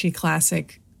astrology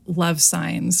classic Love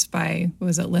Signs by,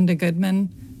 was it Linda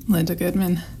Goodman? Linda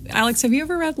Goodman. Alex, have you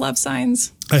ever read Love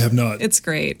Signs? I have not. It's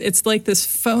great. It's like this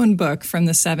phone book from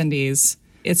the 70s.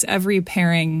 It's every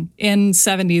pairing in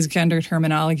 70s gender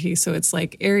terminology. So it's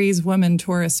like Aries woman,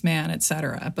 Taurus man,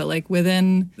 etc. But like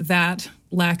within that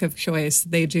lack of choice,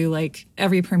 they do like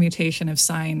every permutation of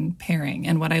sign pairing.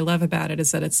 And what I love about it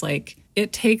is that it's like,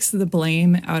 it takes the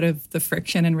blame out of the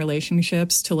friction in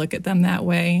relationships to look at them that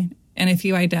way. And if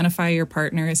you identify your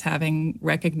partner as having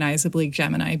recognizably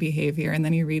Gemini behavior, and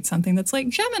then you read something that's like,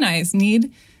 Geminis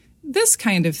need this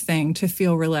kind of thing to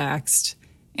feel relaxed.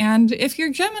 And if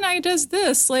your Gemini does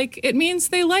this, like, it means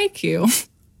they like you.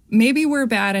 Maybe we're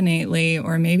bad innately,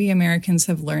 or maybe Americans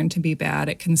have learned to be bad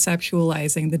at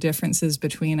conceptualizing the differences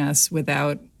between us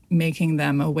without making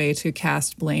them a way to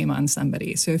cast blame on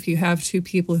somebody. So if you have two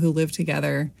people who live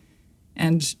together,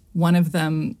 and one of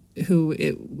them, who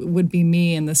it would be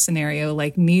me in this scenario,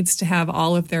 like needs to have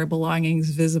all of their belongings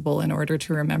visible in order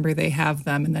to remember they have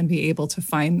them and then be able to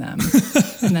find them.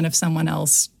 And then if someone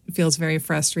else feels very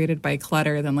frustrated by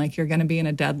clutter, then like you're going to be in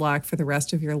a deadlock for the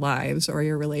rest of your lives or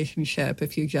your relationship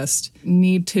if you just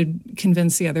need to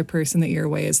convince the other person that your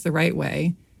way is the right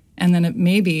way. And then it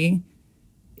maybe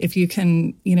if you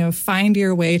can, find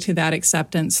your way to that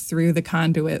acceptance through the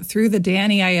conduit, through the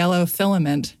Danny Aiello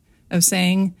filament of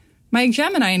saying, my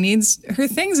Gemini needs her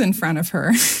things in front of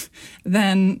her,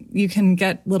 then you can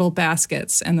get little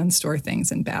baskets and then store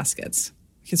things in baskets.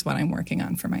 which is what I'm working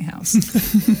on for my house.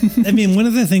 I mean, one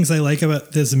of the things I like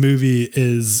about this movie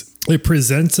is it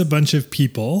presents a bunch of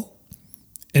people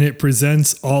and it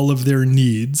presents all of their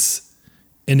needs.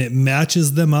 And it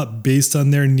matches them up based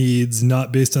on their needs,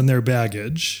 not based on their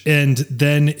baggage. And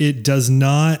then it does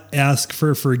not ask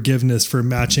for forgiveness for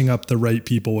matching up the right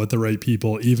people with the right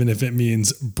people, even if it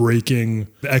means breaking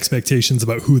expectations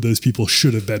about who those people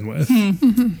should have been with.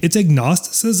 It's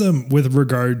agnosticism with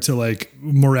regard to like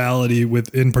morality,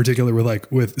 with in particular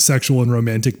with sexual and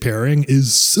romantic pairing,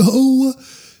 is so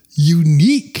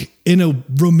unique in a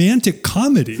romantic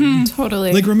comedy.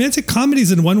 Totally. Like romantic comedies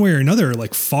in one way or another are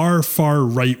like far, far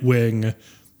right-wing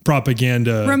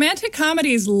propaganda. Romantic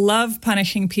comedies love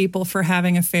punishing people for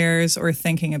having affairs or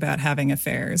thinking about having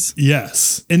affairs.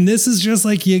 Yes. And this is just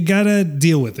like, you gotta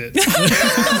deal with it.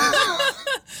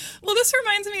 Well, this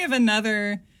reminds me of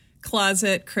another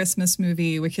closet Christmas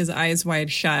movie, which is Eyes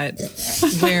Wide Shut,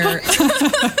 where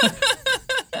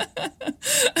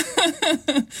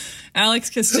Alex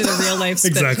just did a real life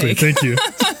spit Exactly. take. Thank you.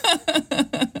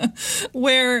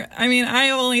 Where, I mean,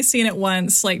 I've only seen it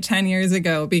once, like 10 years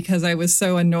ago, because I was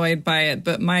so annoyed by it.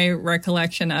 But my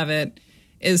recollection of it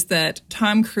is that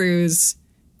Tom Cruise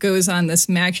goes on this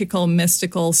magical,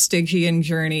 mystical, Stygian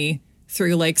journey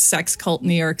through like sex cult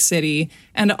New York City.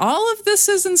 And all of this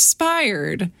is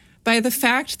inspired by the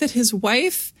fact that his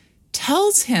wife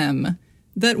tells him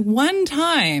that one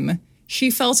time she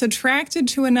felt attracted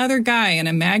to another guy and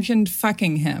imagined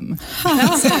fucking him.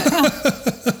 That's it.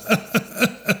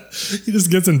 He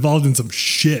just gets involved in some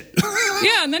shit.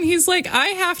 Yeah, and then he's like, I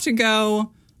have to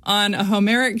go on a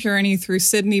Homeric journey through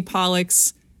Sidney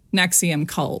Pollack's NXIVM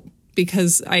cult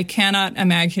because I cannot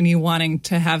imagine you wanting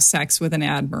to have sex with an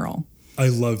admiral. I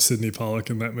love Sidney Pollack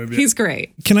in that movie. He's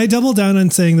great. Can I double down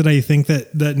on saying that I think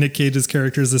that Nick Cage's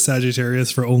character is a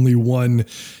Sagittarius for only one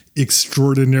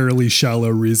extraordinarily shallow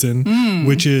reason,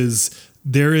 which is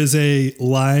there is a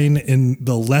line in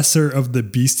the lesser of the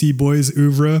Beastie Boys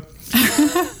oeuvre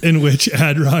in which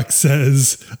Ad Rock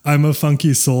says, I'm a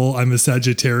funky soul, I'm a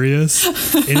Sagittarius.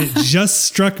 And it just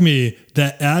struck me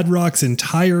that Ad Rock's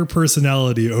entire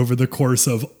personality over the course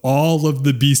of all of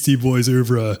the Beastie Boys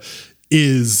oeuvre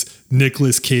is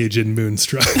Nicolas Cage in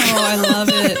Moonstruck. Oh, I love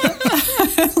it.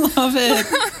 I love it.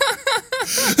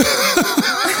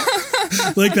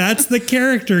 Like, that's the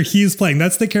character he's playing.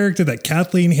 That's the character that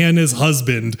Kathleen Hanna's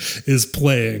husband is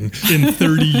playing in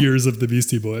 30 years of the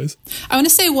Beastie Boys. I want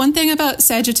to say one thing about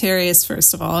Sagittarius,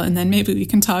 first of all, and then maybe we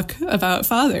can talk about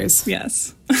fathers.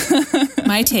 Yes.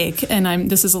 My take, and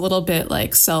this is a little bit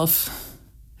like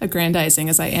self-aggrandizing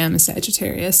as I am a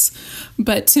Sagittarius,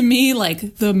 but to me,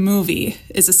 like, the movie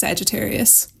is a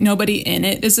Sagittarius. Nobody in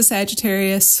it is a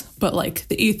Sagittarius, but like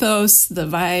the ethos, the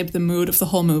vibe, the mood of the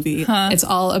whole movie, it's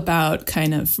all about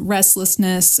kind of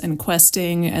restlessness and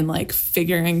questing and like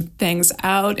figuring things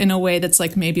out in a way that's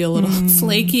like maybe a little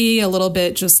flaky, a little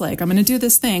bit just like, I'm going to do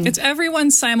this thing. It's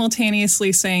everyone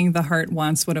simultaneously saying the heart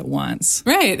wants what it wants.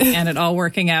 Right. And it all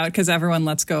working out because everyone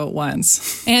lets go at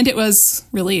once. And it was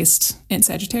released in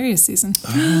Sagittarius season.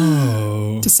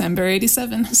 Oh. December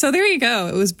 87. So there you go.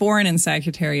 It was born in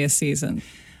Sagittarius season.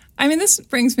 I mean, this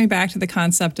brings me back to the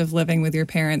concept of living with your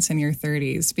parents in your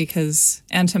 30s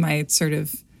and to my sort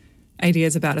of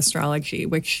ideas about astrology,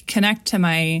 which connect to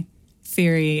my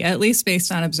theory, at least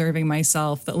based on observing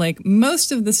myself, that like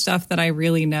most of the stuff that I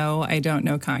really know, I don't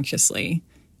know consciously.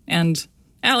 And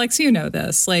Alex, you know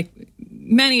this, like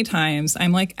many times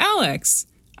I'm like, Alex,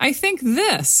 I think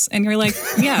this. And you're like,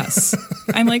 yes.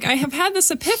 I'm like, I have had this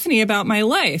epiphany about my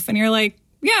life. And you're like,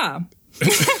 yeah.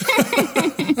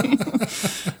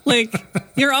 Like,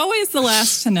 you're always the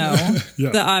last to know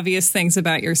the obvious things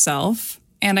about yourself.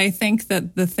 And I think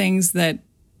that the things that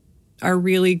are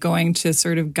really going to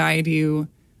sort of guide you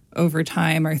over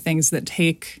time are things that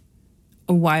take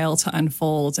a while to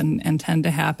unfold and tend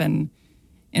to happen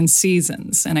in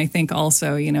seasons. And I think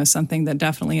also, you know, something that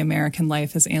definitely American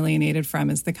life has alienated from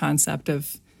is the concept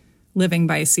of living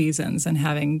by seasons and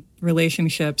having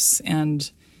relationships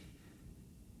and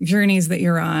journeys that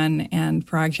you're on and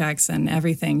projects and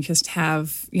everything just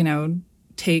have, you know,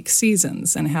 take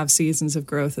seasons and have seasons of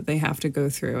growth that they have to go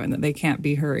through and that they can't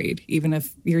be hurried, even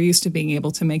if you're used to being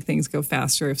able to make things go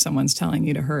faster if someone's telling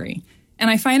you to hurry. And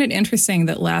I find it interesting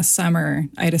that last summer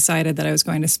I decided that I was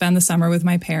going to spend the summer with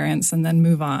my parents and then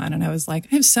move on. And I was like,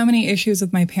 I have so many issues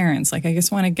with my parents. Like, I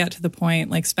just want to get to the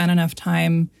point, like spend enough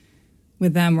time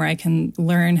with them where I can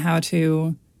learn how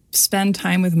to spend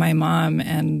time with my mom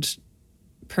and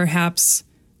perhaps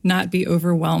not be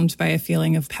overwhelmed by a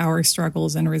feeling of power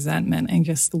struggles and resentment and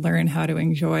just learn how to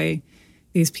enjoy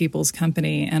these people's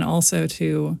company and also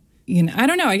to I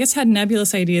don't know, I guess had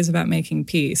nebulous ideas about making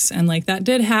peace. And like that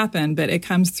did happen, but it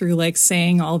comes through like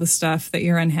saying all the stuff that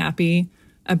you're unhappy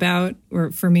about,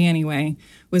 or for me anyway,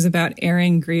 was about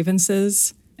airing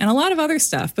grievances and a lot of other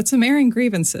stuff, but some airing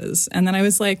grievances. And then I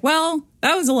was like, well,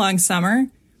 that was a long summer.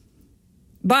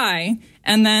 Bye.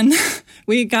 And then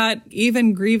we got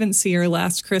even grievancier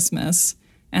last Christmas.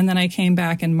 And then I came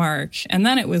back in March. And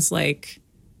then it was like,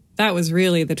 that was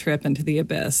really the trip into the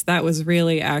abyss. That was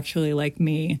really actually like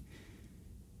me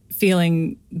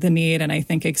feeling the need and I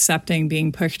think accepting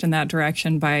being pushed in that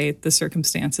direction by the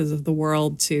circumstances of the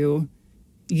world to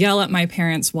yell at my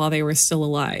parents while they were still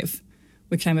alive,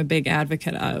 which I'm a big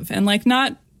advocate of. And like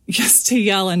not just to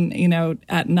yell and,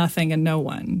 at nothing and no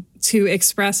one, to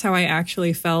express how I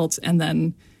actually felt and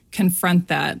then confront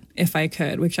that if I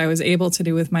could, which I was able to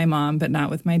do with my mom, but not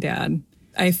with my dad.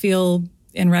 I feel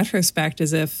in retrospect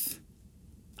as if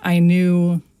I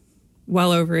knew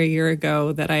well over a year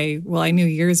ago that I knew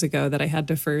years ago that I had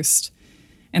to first,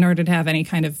 in order to have any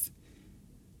kind of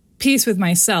peace with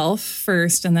myself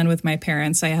first and then with my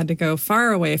parents, I had to go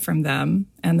far away from them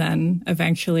and then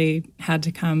eventually had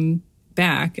to come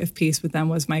back if peace with them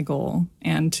was my goal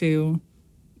and to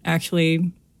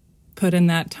actually put in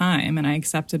that time. And I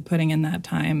accepted putting in that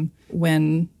time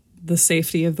when the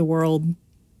safety of the world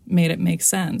made it make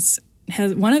sense.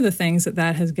 One of the things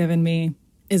that has given me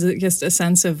is just a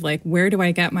sense of like, where do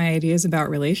I get my ideas about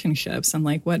relationships and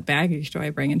like, what baggage do I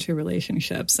bring into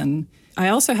relationships? And I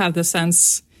also have the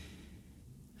sense,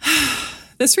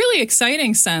 this really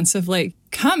exciting sense of like,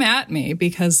 come at me,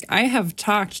 because I have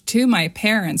talked to my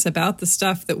parents about the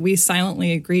stuff that we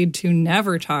silently agreed to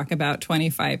never talk about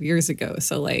 25 years ago.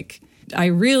 So like, I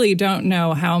really don't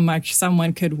know how much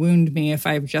someone could wound me if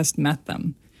I've just met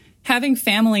them. Having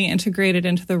family integrated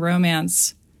into the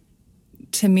romance,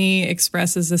 to me,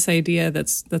 expresses this idea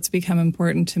that's become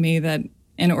important to me, that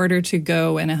in order to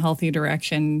go in a healthy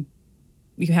direction,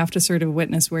 you have to sort of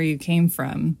witness where you came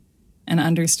from and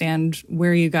understand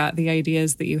where you got the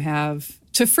ideas that you have.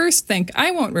 To first think,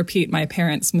 I won't repeat my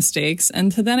parents' mistakes,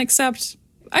 and to then accept,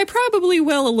 I probably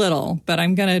will a little, but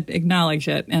I'm going to acknowledge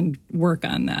it and work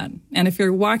on that. And if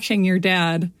you're watching your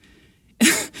dad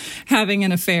having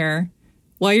an affair,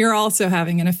 while you're also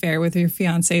having an affair with your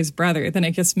fiance's brother, then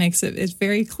it just makes it's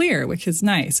very clear, which is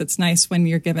nice. It's nice when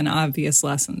you're given obvious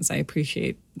lessons. I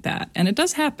appreciate that. And it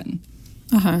does happen.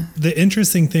 Uh-huh. The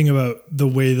interesting thing about the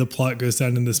way the plot goes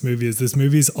down in this movie is this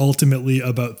movie is ultimately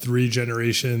about 3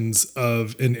 generations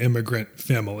of an immigrant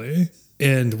family.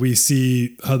 And we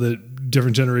see how the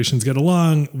different generations get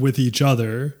along with each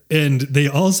other. And they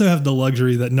also have the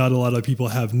luxury that not a lot of people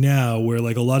have now, where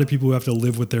like a lot of people who have to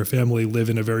live with their family live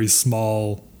in a very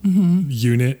small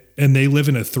unit. And they live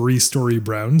in a 3-story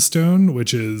brownstone,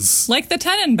 which is like the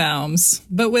Tenenbaums,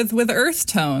 but with earth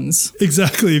tones.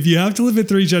 Exactly. If you have to live in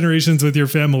 3 generations with your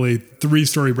family,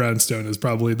 3-story brownstone is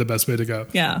probably the best way to go.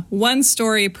 Yeah. 1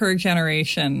 story per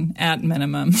generation at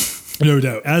minimum. No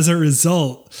doubt. As a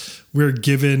result, we're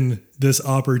given this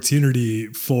opportunity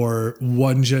for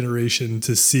one generation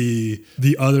to see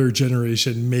the other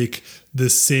generation make the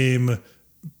same, I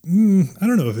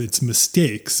don't know if it's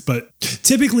mistakes, but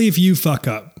typically if you fuck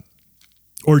up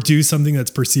or do something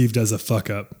that's perceived as a fuck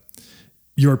up,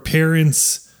 your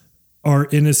parents are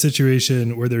in a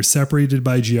situation where they're separated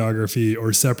by geography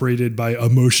or separated by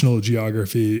emotional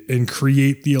geography and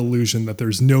create the illusion that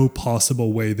there's no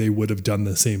possible way they would have done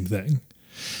the same thing.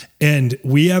 And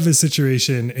we have a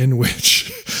situation in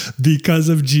which, because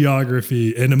of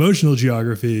geography and emotional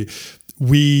geography,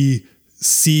 we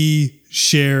see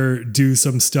Cher do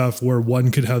some stuff where one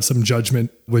could have some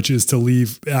judgment, which is to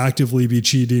actively be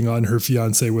cheating on her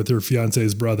fiance with her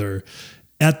fiance's brother,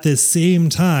 at the same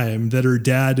time that her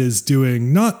dad is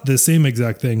doing not the same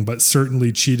exact thing, but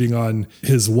certainly cheating on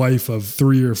his wife of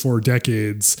 3 or 4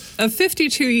 decades. Of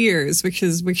 52 years, which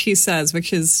he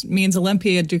says, means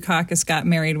Olympia Dukakis got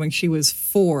married when she was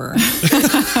 4.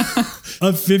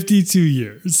 Of 52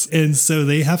 years. And so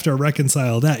they have to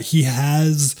reconcile that. He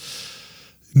has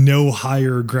no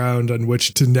higher ground on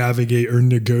which to navigate or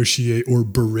negotiate or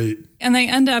berate. And they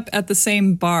end up at the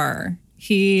same bar.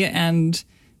 He and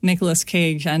Nicolas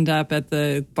Cage end up at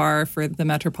the bar for the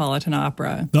Metropolitan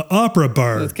Opera. The opera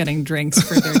bar. Both getting drinks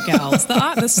for their gals.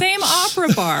 The same opera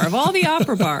bar of all the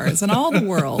opera bars in all the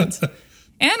world.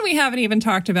 And we haven't even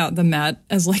talked about the Met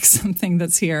as like something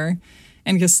that's here.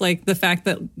 And just like the fact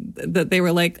that they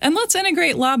were like, and let's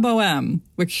integrate La Boheme,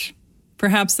 which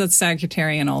perhaps that's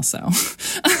Sagittarian also.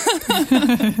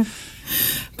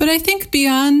 But I think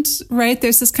beyond, right,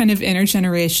 there's this kind of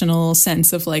intergenerational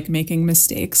sense of like making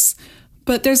mistakes.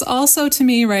 But there's also, to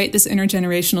me, right, this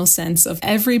intergenerational sense of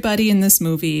everybody in this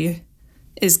movie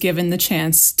is given the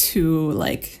chance to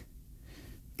like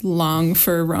long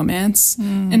for romance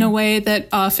in a way that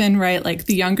often, right, like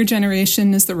the younger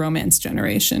generation is the romance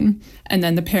generation, and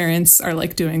then the parents are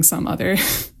like doing some other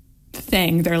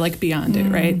thing. They're like beyond it,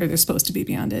 right? Or they're supposed to be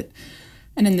beyond it.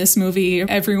 And in this movie,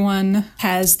 everyone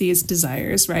has these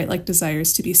desires, right? Like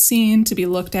desires to be seen, to be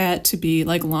looked at, to be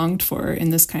like longed for in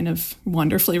this kind of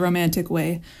wonderfully romantic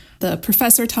way. The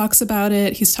professor talks about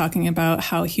it. He's talking about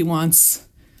how he wants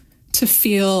to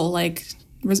feel like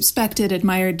respected,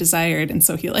 admired, desired. And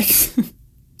so he like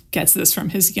gets this from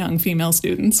his young female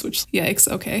students, which, yikes,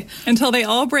 okay. Until they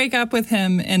all break up with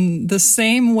him in the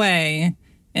same way,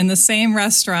 in the same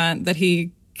restaurant that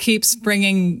he keeps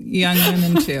bringing young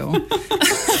women to.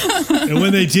 And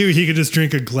when they do, he can just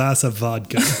drink a glass of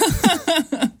vodka.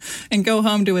 And go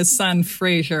home to his son,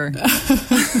 Frasier.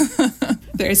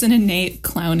 There's an innate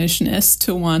clownishness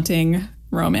to wanting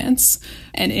romance.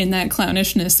 And in that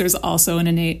clownishness, there's also an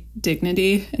innate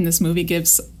dignity. And this movie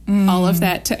gives all of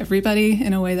that to everybody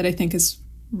in a way that I think is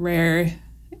rare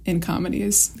in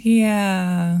comedies.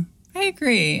 Yeah. I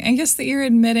agree. I guess that you're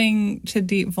admitting to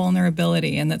deep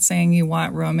vulnerability, and that saying you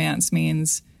want romance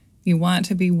means you want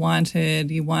to be wanted,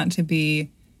 you want to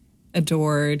be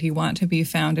adored, you want to be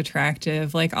found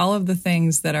attractive, like all of the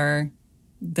things that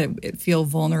feel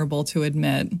vulnerable to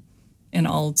admit in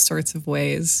all sorts of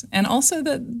ways. And also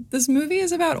that this movie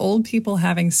is about old people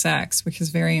having sex, which is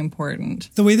very important.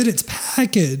 The way that it's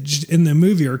packaged in the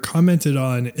movie or commented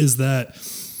on is that,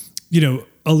 you know,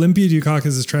 Olympia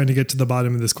Dukakis is trying to get to the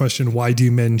bottom of this question, why do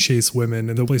men chase women?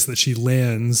 And the place that she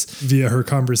lands via her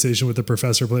conversation with the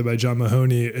professor played by John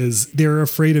Mahoney is they're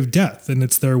afraid of death, and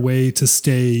it's their way to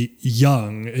stay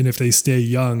young. And if they stay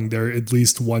young, they're at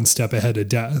least one step ahead of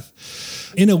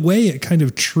death. In a way, it kind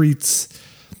of treats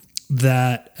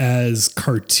that as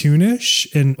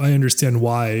cartoonish. And I understand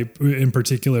why, in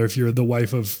particular, if you're the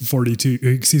wife of 52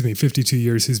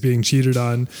 years who's being cheated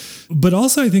on. But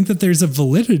also I think that there's a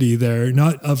validity there,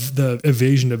 not of the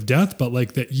evasion of death, but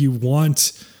like that you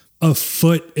want a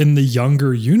foot in the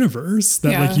younger universe,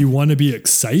 that like you want to be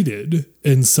excited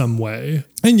in some way.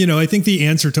 And, you know, I think the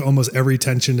answer to almost every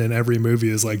tension in every movie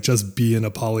is like, just be in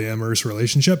a polyamorous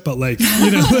relationship. But like,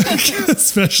 you know, like,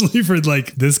 especially for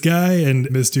like this guy and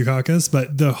Miss Dukakis,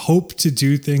 but the hope to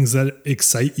do things that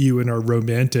excite you and are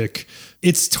romantic,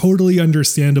 it's totally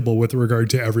understandable with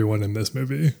regard to everyone in this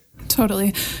movie.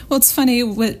 Totally. Well, it's funny,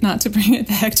 not to bring it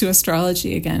back to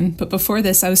astrology again, but before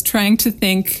this, I was trying to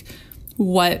think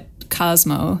what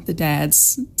Cosmo, the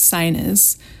dad's, sign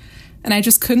is. And I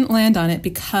just couldn't land on it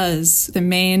because the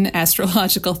main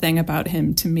astrological thing about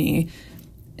him to me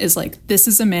is like, this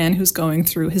is a man who's going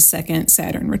through his second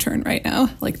Saturn return right now.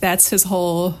 Like that's his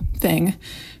whole thing,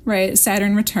 right?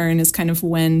 Saturn return is kind of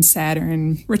when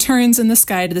Saturn returns in the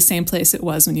sky to the same place it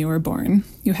was when you were born.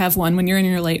 You have one when you're in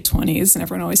your late 20s and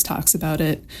everyone always talks about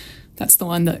it. That's the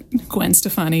one that Gwen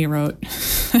Stefani wrote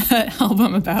an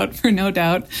album about, for No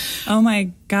Doubt. Oh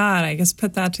my God, I just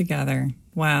put that together.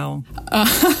 Wow.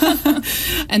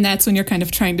 And that's when you're kind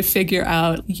of trying to figure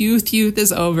out, youth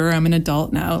is over. I'm an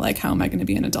adult now. Like, how am I going to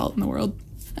be an adult in the world?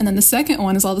 And then the second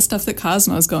one is all the stuff that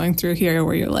Cosmo's going through here,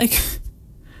 where you're like,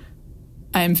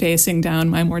 I'm facing down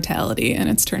my mortality and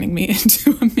it's turning me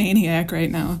into a maniac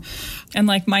right now. And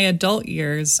like my adult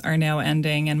years are now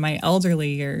ending and my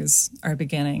elderly years are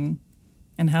beginning.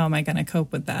 And how am I going to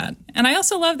cope with that? And I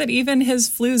also love that even his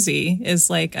floozy is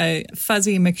like a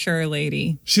fuzzy, mature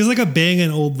lady. She's like a banging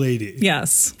old lady.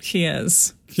 Yes, she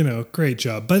is. You know, great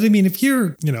job. But I mean, if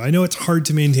you're, you know, I know it's hard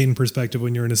to maintain perspective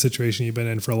when you're in a situation you've been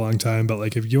in for a long time, but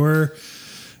like if you're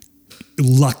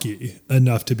lucky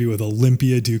enough to be with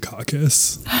Olympia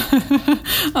Dukakis,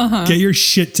 get your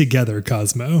shit together,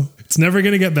 Cosmo. It's never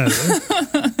going to get better.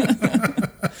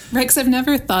 Right, because I've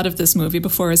never thought of this movie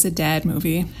before as a dad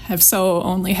movie. I've so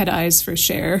only had eyes for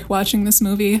Cher watching this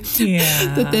movie.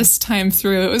 Yeah. That this time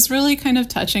through, it was really kind of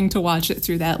touching to watch it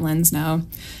through that lens now.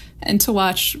 And to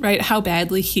watch, right, how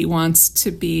badly he wants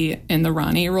to be in the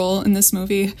Ronnie role in this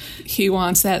movie. He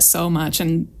wants that so much,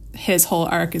 and his whole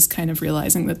arc is kind of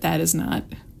realizing that that is not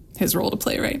his role to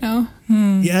play right now.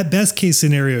 Yeah, at best case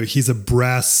scenario, he's a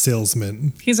brass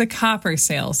salesman. He's a copper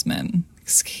salesman.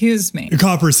 Excuse me.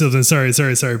 Copper salesman. Sorry.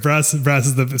 Brass is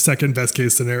the second best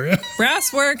case scenario.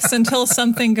 Brass works until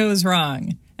something goes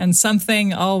wrong, and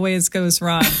something always goes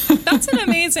wrong. That's an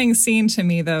amazing scene to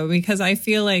me, though, because I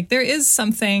feel like there is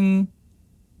something.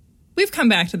 We've come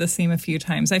back to this theme a few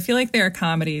times. I feel like there are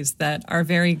comedies that are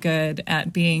very good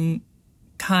at being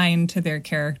kind to their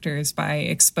characters by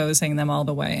exposing them all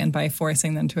the way and by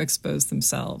forcing them to expose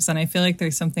themselves. And I feel like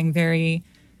there's something very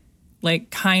like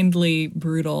kindly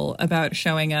brutal about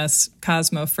showing us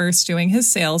Cosmo first doing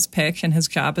his sales pitch and his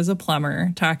job as a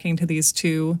plumber, talking to these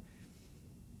two,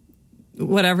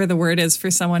 whatever the word is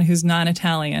for someone who's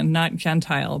non-Italian, not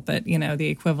Gentile, but, you know, the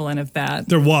equivalent of that.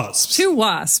 They're wasps. Two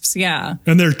wasps, yeah.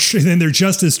 And they're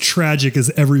just as tragic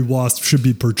as every wasp should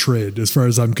be portrayed, as far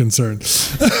as I'm concerned.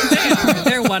 They are.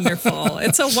 They're wonderful.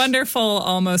 It's a wonderful,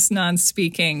 almost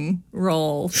non-speaking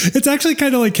role. It's actually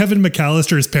kind of like Kevin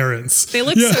McAllister's parents. They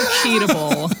look so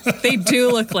cheatable. They do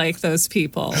look like those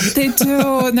people. They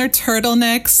do, and their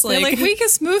turtlenecks. They're like, we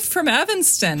just moved from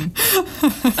Evanston.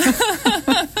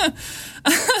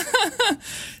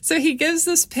 So he gives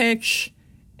this pitch,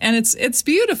 and it's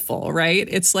beautiful, right?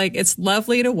 It's like, it's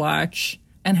lovely to watch,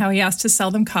 and how he has to sell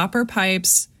them copper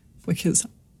pipes, which is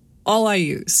all I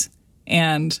use.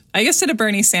 And I guess did a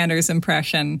Bernie Sanders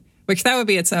impression, which that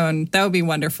would be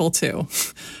wonderful too.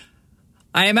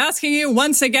 I am asking you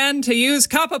once again to use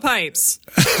copper pipes.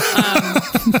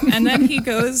 And then he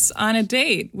goes on a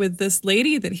date with this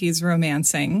lady that he's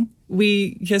romancing.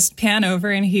 We just pan over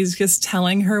and he's just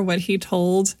telling her what he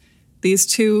told these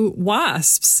two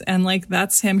wasps. And like,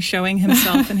 that's him showing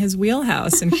himself in his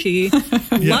wheelhouse. And she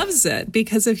loves it,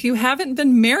 because if you haven't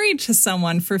been married to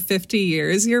someone for 50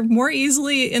 years, you're more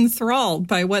easily enthralled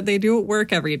by what they do at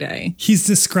work every day. He's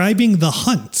describing the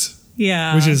hunt.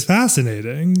 Yeah. Which is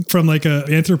fascinating from like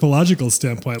an anthropological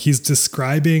standpoint. He's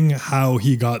describing how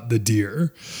he got the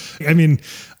deer. I mean,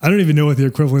 I don't even know what the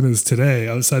equivalent is today,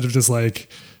 outside of just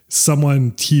like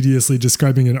someone tediously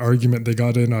describing an argument they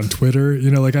got in on Twitter.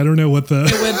 You know, like, I don't know what the...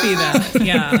 It would be that,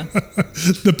 yeah.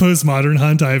 The postmodern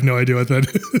hunt, I have no idea what that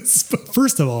is. But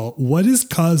first of all, what is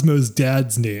Cosmo's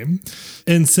dad's name?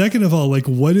 And second of all, like,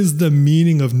 what is the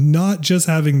meaning of not just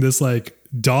having this like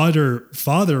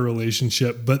daughter-father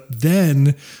relationship, but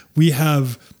then we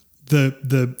have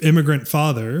the immigrant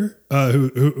father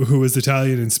who is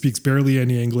Italian and speaks barely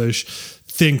any English,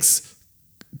 thinks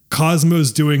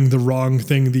Cosmo's doing the wrong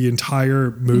thing the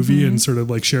entire movie and sort of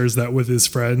like shares that with his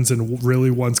friends and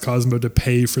really wants Cosmo to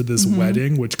pay for this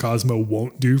wedding, which Cosmo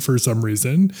won't do for some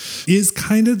reason, is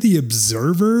kind of the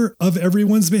observer of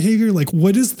everyone's behavior. Like,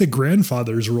 what is the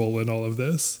grandfather's role in all of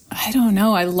this? I don't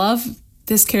know. I love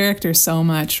this character so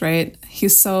much, right?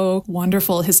 He's so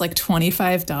wonderful. His like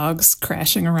 25 dogs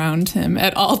crashing around him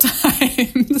at all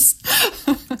times.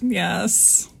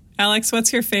 Yes. Alex,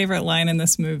 what's your favorite line in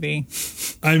this movie?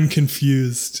 I'm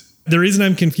confused. The reason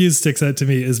I'm confused sticks out to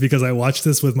me is because I watched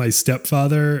this with my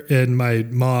stepfather and my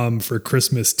mom for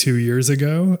Christmas 2 years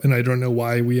ago. And I don't know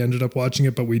why we ended up watching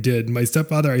it, but we did. My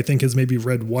stepfather, I think, has maybe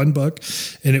read one book,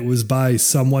 and it was by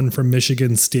someone from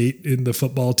Michigan State in the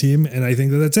football team. And I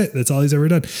think that's it. That's all he's ever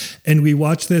done. And we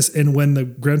watched this. And when the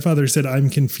grandfather said,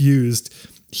 "I'm confused,"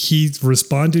 he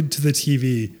responded to the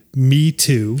TV, "Me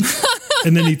too."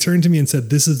 And then he turned to me and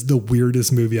said, "This is the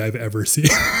weirdest movie I've ever seen."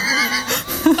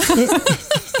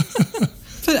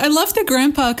 But I love the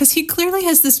grandpa because he clearly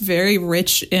has this very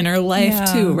rich inner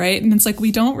life too, right? And it's like,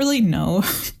 we don't really know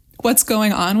what's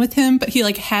going on with him, but he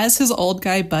like has his old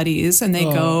guy buddies and they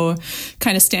go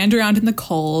kind of stand around in the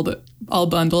cold, all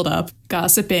bundled up,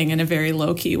 gossiping in a very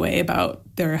low-key way about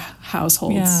their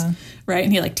households, right?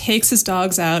 And he like takes his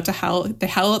dogs out to howl. They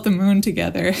howl at the moon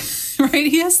together, right?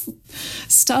 He has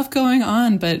stuff going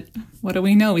on, but what do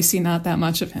we know? We see not that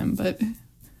much of him, but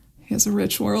he has a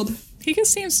rich world. He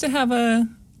just seems to have a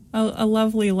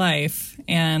lovely life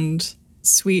and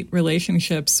sweet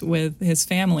relationships with his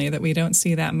family that we don't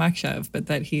see that much of, but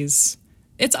that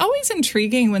it's always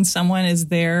intriguing when someone is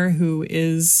there who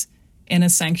is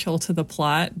inessential to the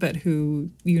plot, but who,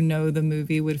 you know, the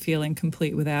movie would feel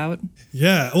incomplete without.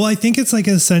 Yeah. Well, I think it's like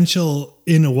essential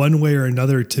in one way or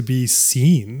another to be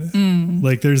seen.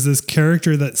 Like there's this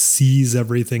character that sees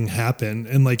everything happen.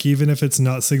 And like, even if it's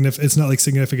not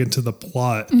significant to the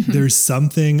plot, there's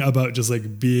something about just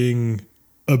like being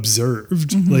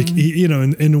observed, like, you know,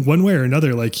 in one way or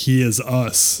another, like he is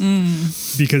us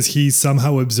because he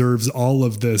somehow observes all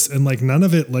of this, and like none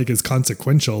of it like is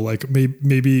consequential. Like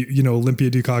maybe you know,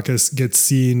 Olympia Dukakis gets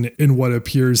seen in what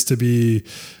appears to be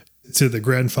to the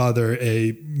grandfather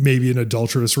maybe an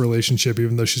adulterous relationship,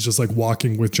 even though she's just like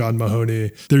walking with John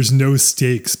Mahoney. There's no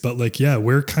stakes, but like, yeah,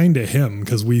 we're kind of him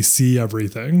because we see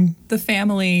everything. The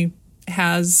family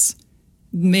has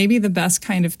maybe the best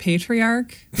kind of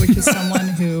patriarch, which is someone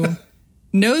who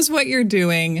knows what you're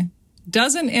doing,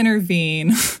 doesn't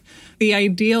intervene, the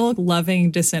ideal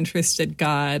loving, disinterested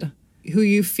God who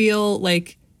you feel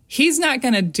like he's not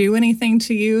going to do anything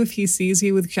to you if he sees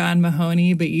you with John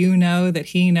Mahoney, but you know that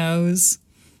he knows.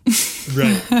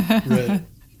 Right.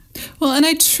 Well, and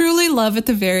I truly love at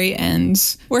the very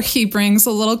end where he brings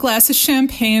a little glass of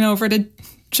champagne over to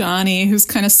Johnny, who's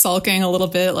kind of sulking a little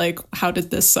bit, like, how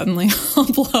did this suddenly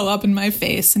all blow up in my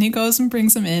face? And he goes and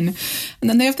brings him in. And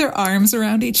then they have their arms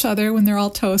around each other when they're all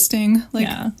toasting. Like,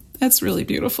 that's really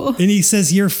beautiful. And he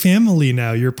says, you're family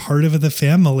now. You're part of the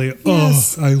family.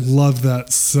 Yes. Oh, I love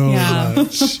that so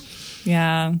much.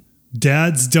 Yeah.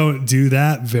 Dads don't do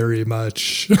that very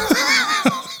much.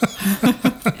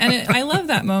 And I love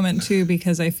that moment, too,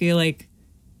 because I feel like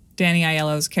Danny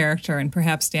Aiello's character and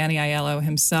perhaps Danny Aiello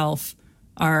himself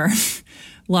are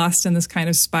lost in this kind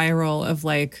of spiral of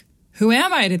like, who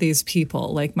am I to these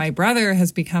people? Like, my brother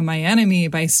has become my enemy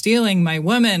by stealing my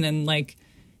woman. And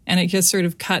it just sort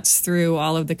of cuts through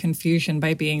all of the confusion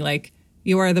by being like,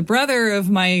 you are the brother of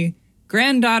my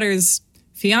granddaughter's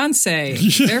fiance,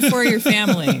 therefore your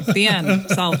family. The end.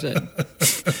 Solved it.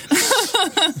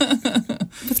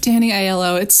 With Danny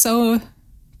Aiello, it's so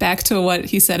back to what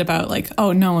he said about like,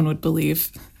 oh, no one would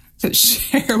believe that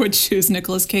Cher would choose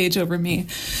Nicolas Cage over me.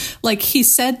 Like, he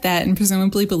said that and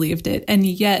presumably believed it, and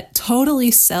yet totally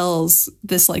sells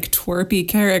this like twerpy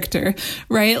character,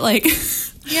 right? Like,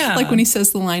 yeah, like when he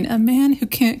says the line, "A man who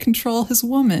can't control his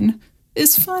woman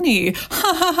is funny,"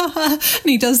 and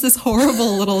he does this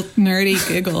horrible little nerdy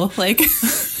giggle. Like,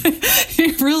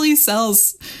 he really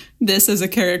sells this as a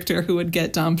character who would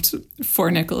get dumped for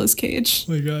Nicolas Cage.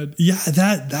 Oh my God. Yeah,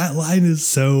 that line is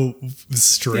so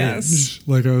strange. Yes.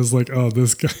 Like, I was like, oh,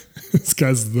 this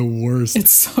guy's the worst. It's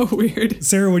so weird.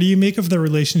 Sarah, what do you make of the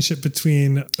relationship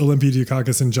between Olympia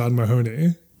Dukakis and John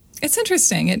Mahoney? It's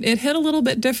interesting. It hit a little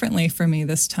bit differently for me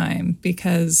this time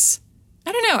because,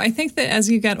 I don't know, I think that as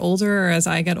you get older, or as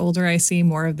I get older, I see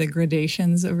more of the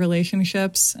gradations of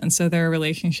relationships. And so there are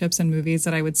relationships in movies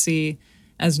that I would see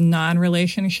as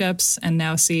non-relationships and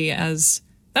now see as,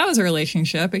 that was a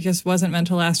relationship. It just wasn't meant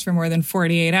to last for more than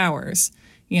 48 hours,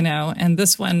 you know? And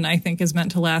this one, I think, is meant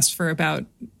to last for about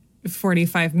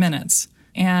 45 minutes.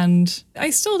 And I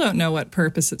still don't know what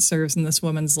purpose it serves in this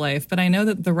woman's life, but I know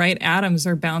that the right atoms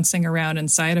are bouncing around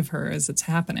inside of her as it's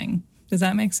happening. Does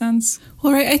that make sense?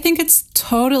 Well, right. I think it's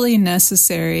totally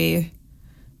necessary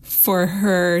for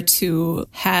her to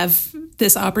have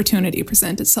this opportunity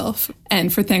present itself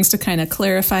and for things to kind of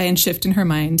clarify and shift in her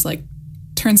mind. Like,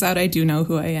 turns out I do know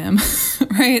who I am,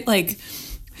 right? Like,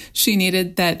 she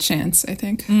needed that chance, I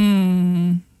think.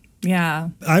 Yeah.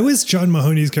 I was John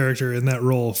Mahoney's character in that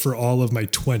role for all of my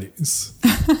 20s.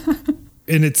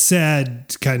 And it's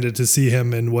sad kind of to see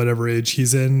him in whatever age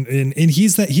he's in. And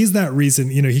he's that reason,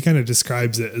 you know, he kind of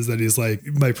describes it as that he's like,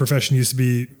 my profession used to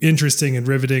be interesting and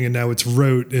riveting and now it's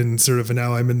rote and sort of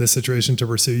now I'm in this situation to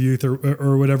pursue youth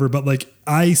or whatever. But like,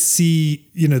 I see,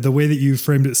 you know, the way that you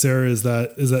framed it, Sarah, is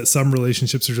that some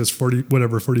relationships are just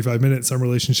 45 minutes. Some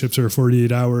relationships are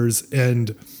 48 hours.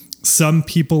 And some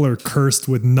people are cursed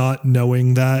with not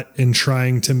knowing that and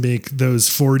trying to make those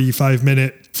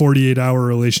 45-minute, 48-hour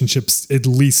relationships at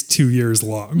least 2 years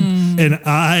long. And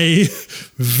I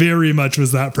very much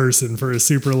was that person for a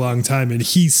super long time. And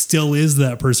he still is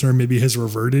that person, or maybe has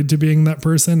reverted to being that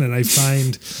person. And I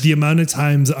find the amount of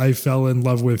times I fell in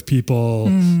love with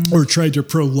people or tried to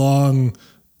prolong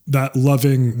that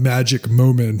loving magic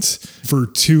moment for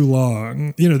too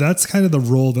long, you know, that's kind of the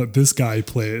role that this guy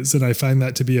plays. And I find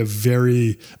that to be a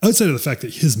very, outside of the fact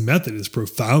that his method is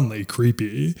profoundly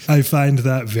creepy, I find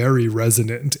that very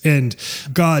resonant. And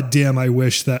God damn, I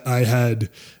wish that I had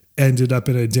ended up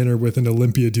in a dinner with an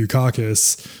Olympia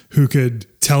Dukakis who could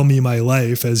tell me my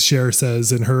life, as Cher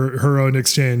says in her own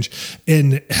exchange,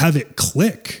 and have it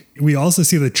click. We also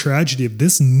see the tragedy of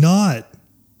this not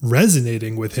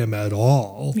resonating with him at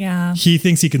all. Yeah. He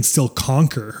thinks he can still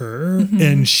conquer her.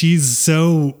 And she's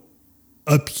so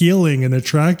appealing and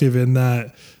attractive in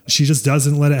that she just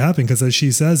doesn't let it happen. Because as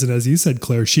she says, and as you said,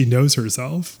 Claire, she knows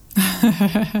herself.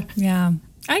 Yeah.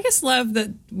 I just love that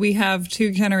we have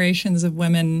two generations of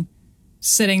women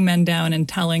sitting men down and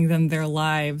telling them their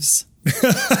lives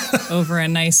over a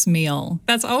nice meal.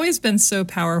 That's always been so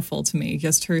powerful to me.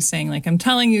 Just her saying, like, I'm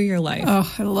telling you your life.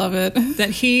 Oh, I love it. That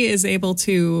he is able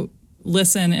to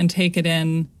listen and take it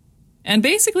in and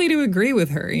basically to agree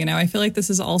with her. You know, I feel like this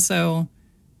is also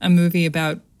a movie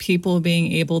about people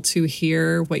being able to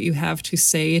hear what you have to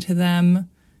say to them,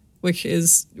 which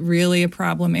is really a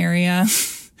problem area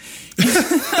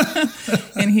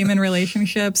in human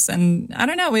relationships. And I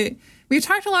don't know, we've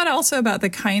talked a lot also about the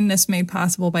kindness made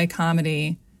possible by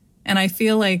comedy. And I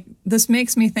feel like this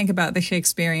makes me think about the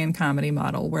Shakespearean comedy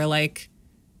model where, like,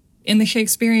 in the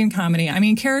Shakespearean comedy, I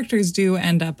mean, characters do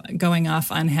end up going off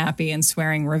unhappy and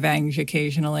swearing revenge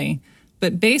occasionally.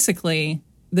 But basically,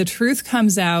 the truth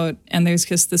comes out and there's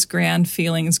just this grand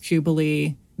feelings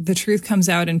jubilee. The truth comes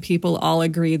out and people all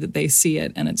agree that they see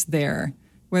it and it's there.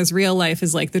 Whereas real life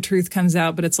is like the truth comes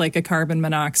out, but it's like a carbon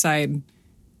monoxide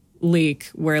leak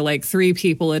where like 3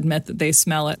 people admit that they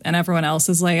smell it and everyone else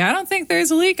is like, I don't think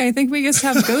there's a leak. I think we just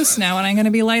have ghosts now and I'm going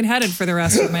to be lightheaded for the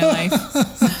rest of my life.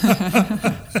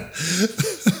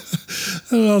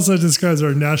 It also describes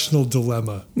our national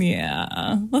dilemma.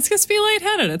 Yeah. Let's just be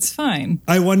lightheaded. It's fine.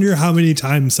 I wonder how many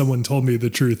times someone told me the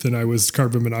truth and I was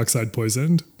carbon monoxide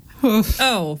poisoned.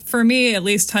 Oh, for me, at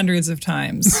least hundreds of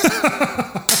times.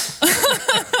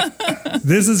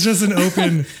 This is just an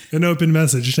open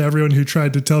message to everyone who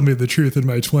tried to tell me the truth in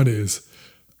my 20s.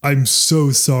 I'm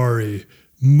so sorry.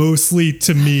 Mostly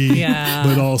to me,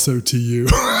 but also to you.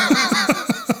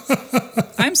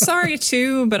 I'm sorry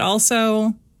too, but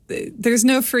also there's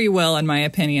no free will in my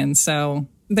opinion, so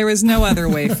there was no other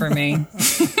way for me.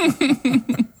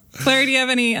 Claire, do you have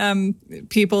any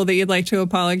people that you'd like to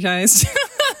apologize to?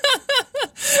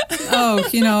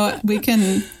 Oh, we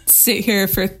can sit here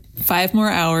for 5 more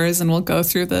hours and we'll go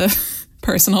through the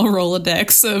personal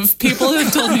Rolodex of people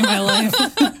who've told me my life.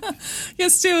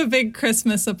 Just do a big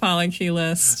Christmas apology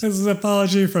list. This is an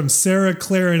apology from Sarah,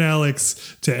 Claire, and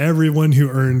Alex to everyone who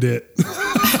earned it.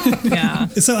 Yeah.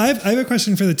 So I have a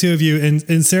question for the two of you,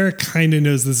 and Sarah kind of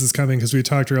knows this is coming because we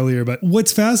talked earlier, but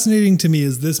what's fascinating to me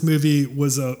is this movie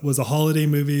was a holiday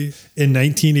movie in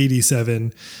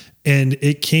 1987, and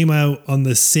it came out on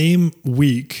the same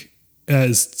week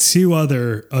as 2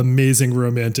 other amazing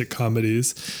romantic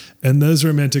comedies. And those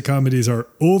romantic comedies are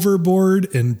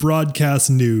Overboard and Broadcast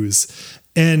News.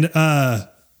 And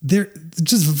they're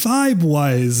just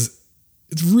vibe-wise,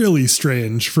 it's really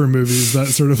strange for movies that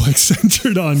sort of like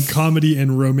centered on comedy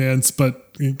and romance,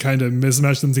 but kind of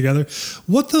mismatched them together.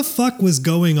 What the fuck was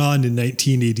going on in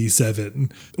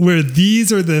 1987 where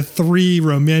these are the 3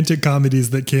 romantic comedies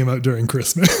that came out during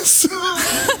Christmas?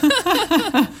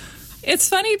 It's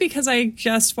funny because I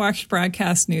just watched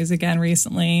Broadcast News again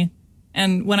recently.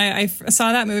 And when I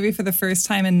saw that movie for the first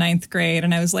time in 9th grade,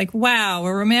 and I was like, wow,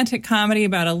 a romantic comedy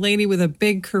about a lady with a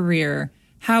big career.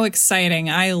 How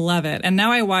exciting. I love it. And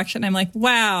now I watch it and I'm like,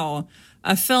 wow,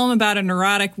 a film about a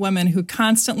neurotic woman who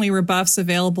constantly rebuffs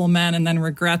available men and then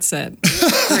regrets it.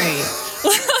 Great.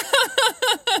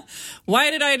 Why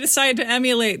did I decide to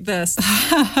emulate this?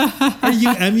 Are you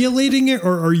emulating it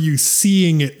or are you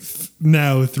seeing it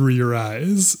now through your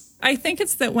eyes? I think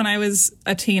it's that when I was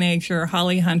a teenager,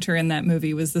 Holly Hunter in that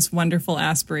movie was this wonderful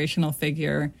aspirational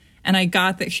figure. And I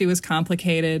got that she was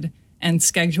complicated and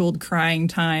scheduled crying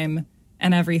time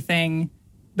and everything.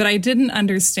 But I didn't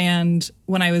understand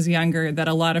when I was younger that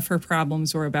a lot of her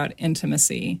problems were about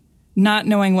intimacy. Not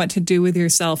knowing what to do with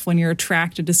yourself when you're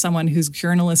attracted to someone whose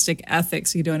journalistic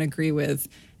ethics you don't agree with.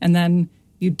 And then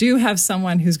you do have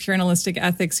someone whose journalistic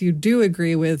ethics you do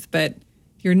agree with, but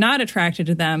you're not attracted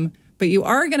to them, but you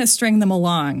are going to string them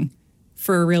along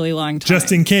for a really long time.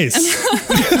 Just in case.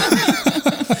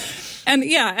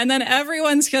 And then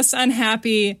everyone's just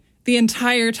unhappy the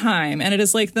entire time. And it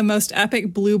is like the most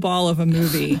epic blue ball of a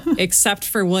movie, except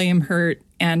for William Hurt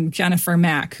and Jennifer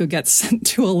Mack, who gets sent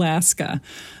to Alaska.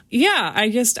 Yeah,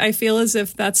 I feel as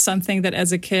if that's something that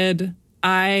as a kid,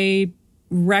 I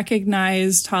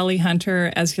recognized Holly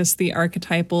Hunter as just the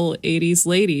archetypal 80s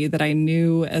lady that I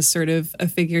knew as sort of a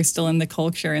figure still in the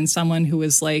culture and someone who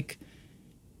was like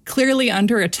clearly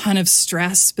under a ton of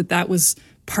stress, but that was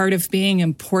part of being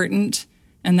important.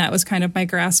 And that was kind of my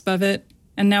grasp of it.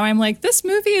 And now I'm like, this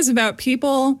movie is about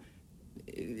people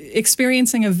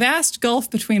experiencing a vast gulf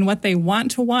between what they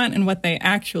want to want and what they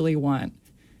actually want.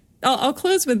 I'll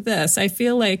close with this. I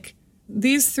feel like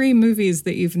these 3 movies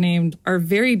that you've named are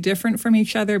very different from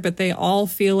each other, but they all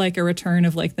feel like a return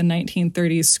of like the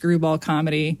 1930s screwball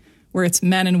comedy where it's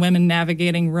men and women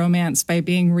navigating romance by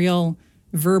being real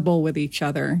verbal with each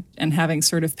other and having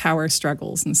sort of power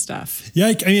struggles and stuff.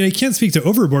 Yeah, I mean, I can't speak to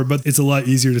Overboard, but it's a lot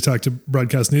easier to talk to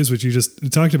Broadcast News, which you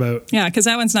just talked about. Yeah, because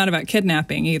that one's not about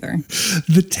kidnapping either.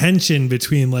 The tension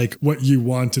between like what you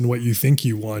want and what you think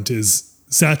you want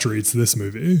saturates this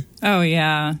movie. Oh,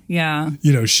 yeah. Yeah.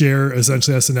 You know, Cher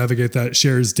essentially has to navigate that.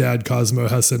 Cher's dad, Cosmo,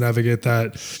 has to navigate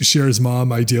that. Cher's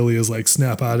mom ideally is like,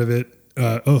 snap out of it.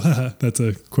 That's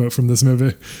a quote from this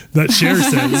movie that Cher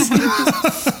says.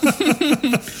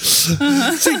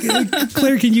 So,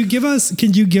 Claire, can you give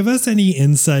us any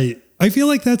insight? I feel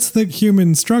like that's the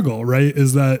human struggle, right?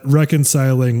 Is that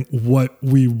reconciling what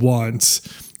we want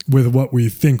with what we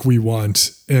think we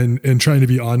want and trying to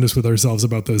be honest with ourselves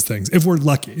about those things, if we're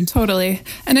lucky. Totally.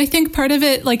 And I think part of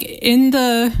it, like in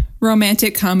the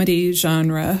romantic comedy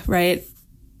genre, right?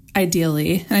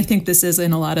 Ideally. And I think this is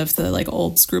in a lot of the like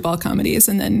old screwball comedies.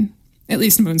 And then at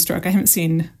least Moonstruck, I haven't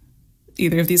seen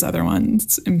either of these other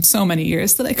ones in so many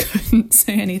years that I couldn't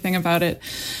say anything about it.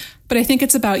 But I think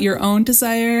it's about your own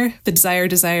desire, the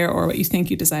desire, or what you think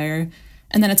you desire.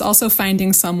 And then it's also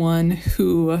finding someone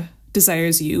who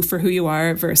desires you for who you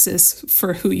are versus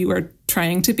for who you are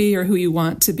trying to be or who you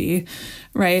want to be,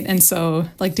 right? And so,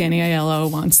 like, Danny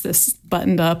Aiello wants this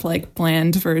buttoned up, like,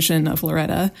 bland version of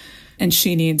Loretta, and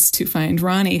she needs to find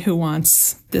Ronnie, who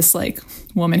wants this, like,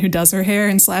 woman who does her hair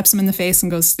and slaps him in the face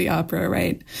and goes to the opera,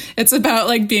 right? It's about,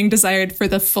 like, being desired for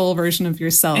the full version of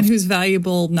yourself. And who's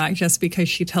valuable not just because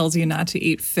she tells you not to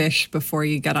eat fish before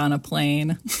you get on a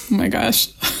plane. Oh my gosh.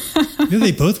 Yeah,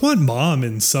 they both want mom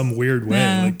in some weird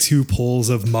way, like two poles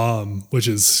of mom, which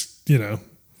is, you know,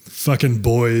 fucking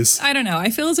boys. I don't know. I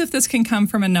feel as if this can come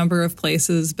from a number of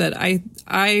places, but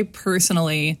I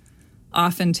personally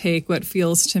often take what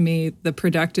feels to me the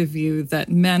productive view that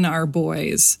men are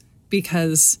boys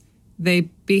because they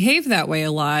behave that way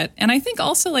a lot. And I think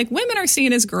also, like, women are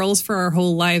seen as girls for our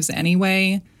whole lives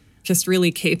anyway, just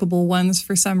really capable ones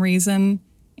for some reason.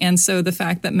 And so the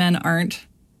fact that men aren't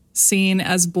seen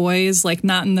as boys, like,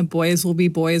 not in the boys will be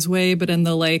boys way, but in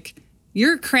the, like,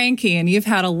 you're cranky and you've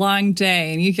had a long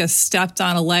day and you just stepped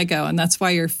on a Lego and that's why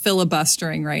you're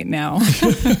filibustering right now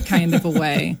kind of a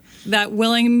way. That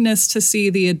willingness to see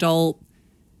the adult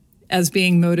as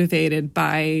being motivated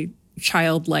by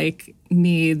childlike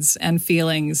needs and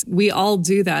feelings. We all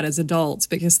do that as adults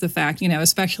because the fact, you know,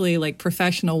 especially like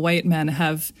professional white men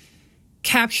have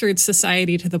captured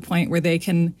society to the point where they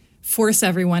can force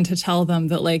everyone to tell them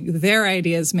that, like, their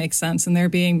ideas make sense and they're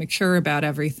being mature about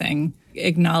everything.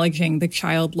 Acknowledging the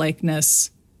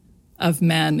childlikeness of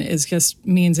men is just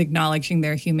means acknowledging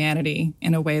their humanity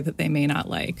in a way that they may not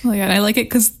like. Well, yeah, I like it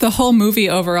because the whole movie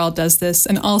overall does this.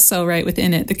 And also, right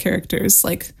within it, the characters,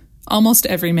 like, almost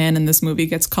every man in this movie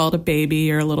gets called a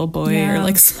baby or a little boy or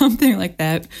like something like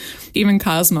that. Even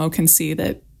Cosmo can see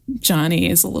that Johnny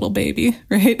is a little baby,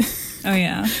 right? Oh,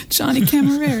 yeah. Johnny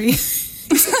Camilleri.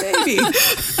 He's a baby.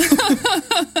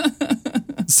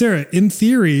 Sarah, in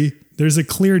theory, there's a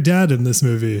clear dad in this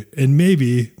movie, and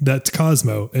maybe that's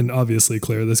Cosmo. And obviously,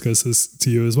 Claire, this goes to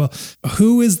you as well.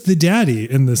 Who is the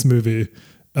daddy in this movie,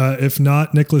 if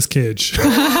not Nicolas Cage?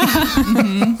 I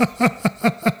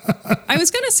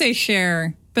was going to say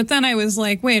Cher, but then I was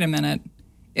like, wait a minute.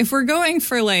 If we're going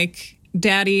for, like,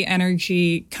 daddy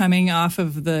energy coming off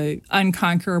of the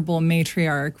unconquerable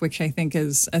matriarch, which I think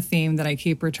is a theme that I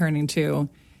keep returning to,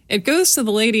 it goes to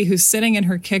the lady who's sitting in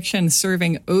her kitchen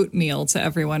serving oatmeal to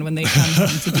everyone when they come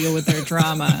home to deal with their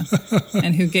drama,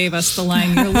 and who gave us the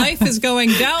line, "Your life is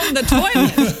going down the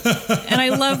toilet." And I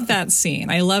love that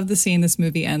scene. I love the scene this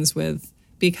movie ends with,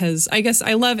 because I guess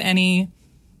I love any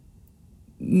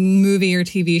movie or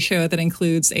TV show that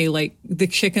includes a, like, the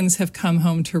chickens have come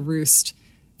home to roost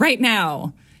right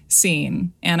now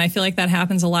scene. And I feel like that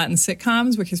happens a lot in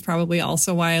sitcoms, which is probably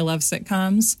also why I love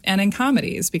sitcoms, and in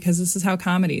comedies, because this is how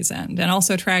comedies end. And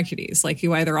also tragedies, like,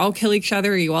 you either all kill each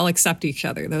other or you all accept each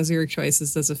other. Those are your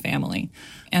choices as a family.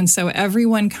 And so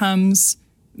everyone comes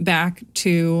back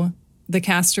to the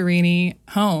Castorini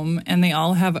home and they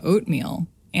all have oatmeal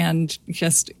and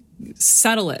just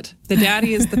settle it. The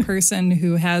daddy is the person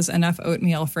who has enough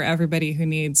oatmeal for everybody who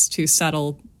needs to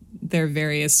settle their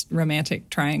various romantic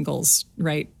triangles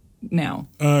right now.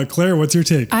 Claire, what's your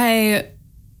take? I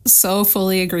so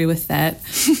fully agree with that.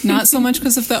 Not so much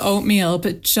because of the oatmeal,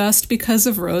 but just because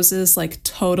of Rose's, like,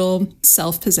 total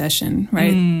self-possession,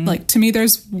 right? Like, to me,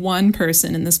 there's one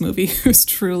person in this movie who's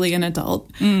truly an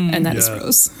adult, and that is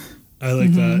Rose. I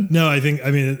like that. No, I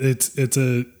mean, it's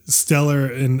a stellar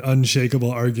and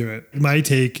unshakable argument. My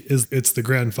take is it's the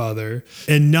grandfather,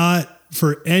 and not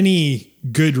for any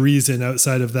good reason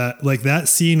outside of that. Like, that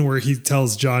scene where he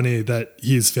tells Johnny that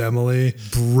he's family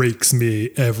breaks me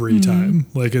every time.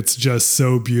 Like, it's just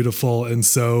so beautiful and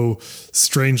so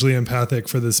strangely empathic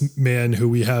for this man who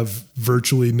we have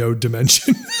virtually no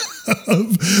dimension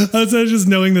of, outside of just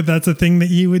knowing that that's a thing that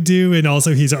he would do. And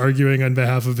also he's arguing on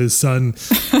behalf of his son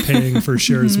paying for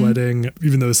Cher's wedding,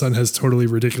 even though his son has totally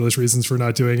ridiculous reasons for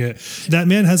not doing it. That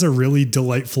man has a really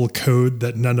delightful code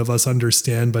that none of us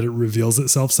understand, but it reveals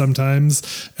itself sometimes.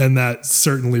 And that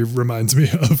certainly reminds me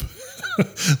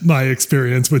of my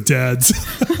experience with dads.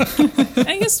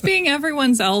 I guess being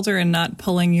everyone's elder and not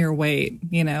pulling your weight,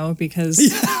 you know, because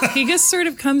he just sort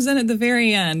of comes in at the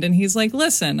very end and he's like,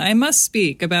 listen, I must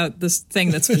speak about this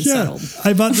thing that's been settled.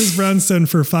 I bought this brownstone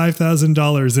for $5,000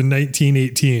 in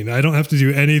 1918. I don't have to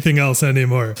do anything else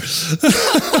anymore.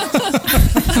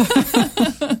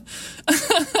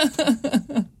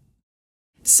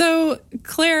 So,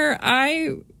 Claire,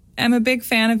 I am a big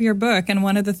fan of your book, and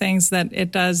one of the things that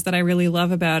it does that I really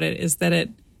love about it is that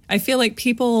I feel like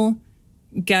people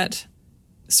get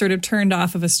sort of turned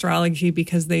off of astrology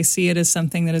because they see it as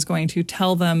something that is going to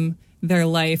tell them their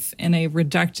life in a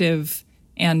reductive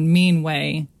and mean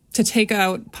way, to take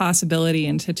out possibility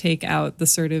and to take out the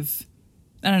sort of,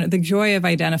 I don't know, the joy of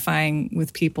identifying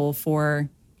with people for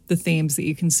the themes that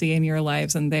you can see in your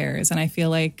lives and theirs. And I feel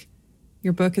like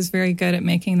your book is very good at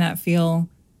making that feel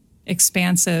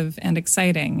expansive and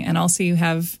exciting. And also you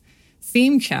have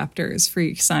theme chapters for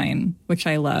each sign, which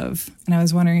I love. And I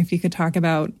was wondering if you could talk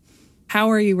about how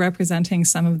are you representing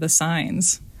some of the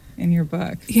signs in your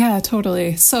book? Yeah,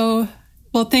 totally. So,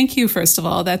 well, thank you, first of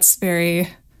all. That's very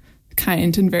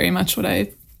kind and very much what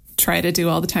I try to do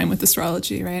all the time with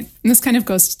astrology, right? And this kind of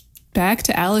goes back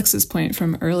to Alex's point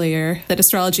from earlier, that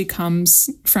astrology comes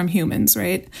from humans,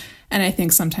 right? And I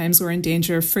think sometimes we're in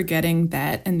danger of forgetting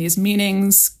that, and these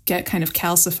meanings get kind of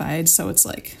calcified. So it's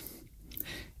like,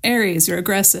 Aries, you're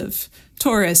aggressive.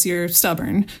 Taurus, you're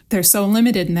stubborn. They're so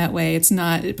limited in that way.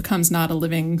 It becomes not a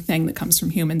living thing that comes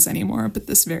from humans anymore, but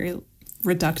this very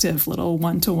reductive little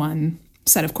one-to-one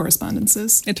set of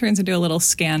correspondences. It turns into a little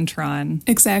Scantron.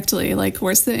 Exactly. Like,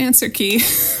 where's the answer key?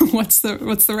 What's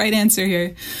the right answer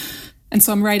here? And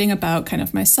so I'm writing about kind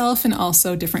of myself and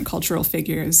also different cultural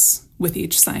figures with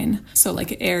each sign. So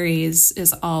like Aries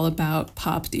is all about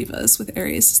pop divas, with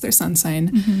Aries as their sun sign.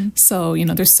 Mm-hmm. So,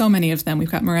 there's so many of them.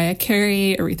 We've got Mariah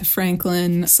Carey, Aretha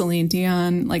Franklin, Celine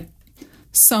Dion, like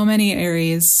so many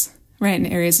Aries, right? And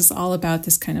Aries is all about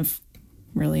this kind of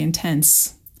really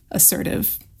intense,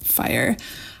 assertive fire.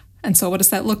 And so what does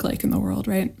that look like in the world,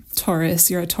 right? Taurus,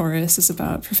 you're a Taurus, is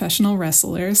about professional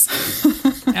wrestlers.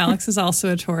 Alex is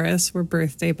also a Taurus. We're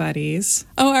birthday buddies.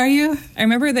 Oh, are you? I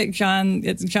remember that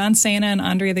John Cena and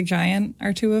Andre the Giant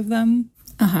are two of them.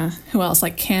 Uh-huh. Who else?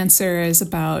 Like Cancer is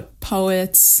about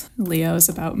poets. Leo is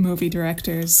about movie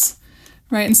directors.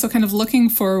 Right? And so kind of looking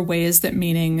for ways that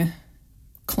meaning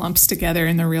clumps together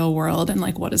in the real world, and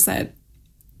like, what does that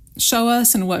show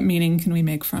us and what meaning can we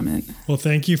make from it? Well,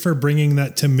 thank you for bringing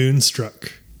that to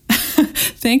Moonstruck.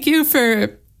 Thank you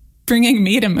for bringing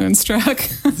me to Moonstruck.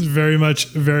 It's very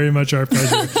much our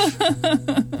pleasure.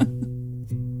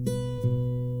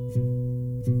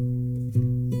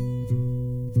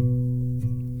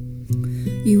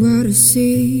 You ought to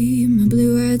see my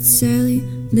blue-eyed Sally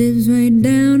lives right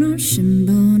down our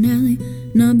Shinbone Alley.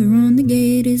 Number on the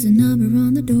gate is a number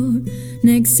on the door.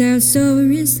 Next house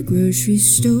over is the grocery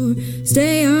store.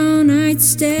 Stay all night,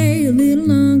 stay a little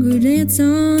longer. Dance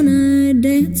all night,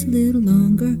 dance a little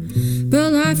longer.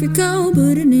 Pearl off your coat,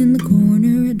 put it in the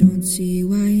corner. I don't see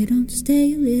why you don't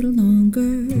stay a little longer.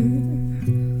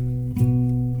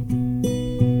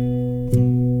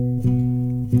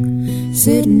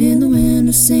 Sitting in the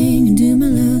window singing to my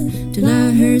love, till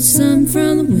I heard something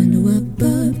from the window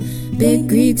above. Big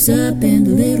creek's up and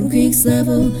the little creek's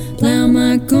level. Plow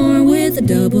my corn with a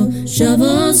double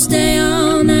shovel. Stay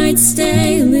all night,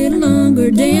 stay a little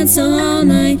longer. Dance all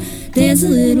night, dance a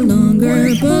little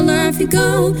longer. Pull off your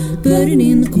coat, put it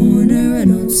in the corner. I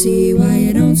don't see why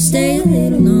you don't stay a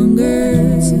little longer.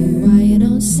 Don't see why you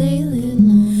don't stay a little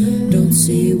longer. Don't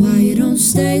see why you don't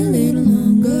stay a little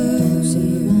longer.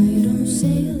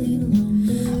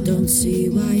 Don't see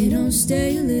why you don't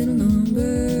stay a little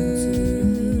longer.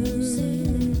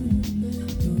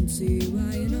 Don't see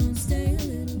why you don't stay a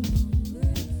little longer.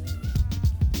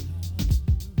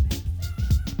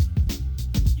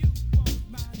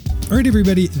 All right,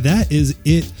 everybody, that is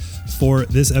it for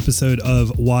this episode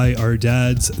of Why Are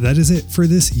Dads. That is it for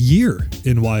this year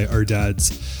in Why Are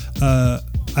Dads.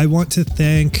 I want to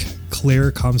thank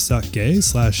Claire Comstock-Gay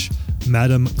 /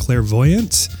 Madame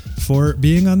Clairvoyant for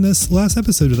being on this last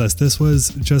episode with us. This was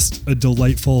just a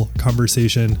delightful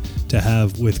conversation to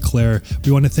have with Claire.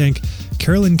 We want to thank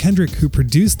Carolyn Kendrick, who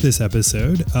produced this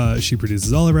episode. She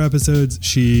produces all of our episodes.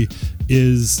 She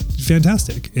is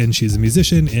fantastic, and she's a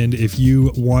musician. And if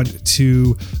you want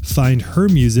to find her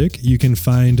music, you can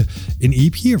find an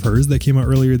EP of hers that came out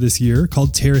earlier this year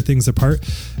called Tear Things Apart.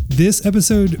 This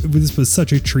was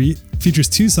such a treat. Features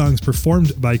 2 songs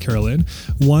performed by Carolyn.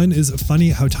 One is Funny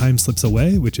How Time Slips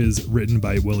Away, which is written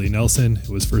by Willie Nelson. It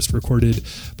was first recorded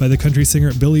by the country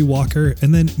singer Billy Walker.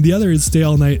 And then the other is Stay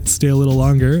All Night, Stay a Little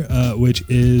Longer, which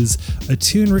is a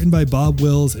tune written by Bob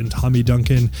Wills and Tommy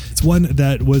Duncan. It's one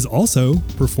that was also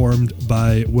performed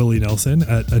by Willie Nelson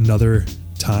at another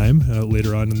time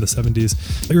later on in the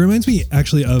 70s. It reminds me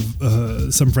actually of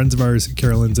some friends of ours,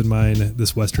 Carolyn's and mine,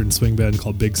 this Western swing band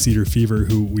called Big Cedar Fever,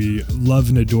 who we love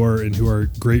and adore and who are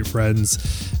great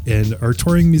friends and are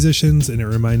touring musicians. And it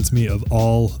reminds me of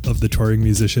all of the touring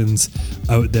musicians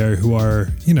out there who are,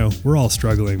 we're all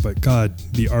struggling, but God,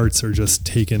 the arts are just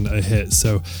taking a hit.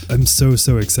 So I'm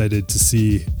so excited to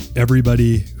see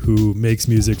everybody who makes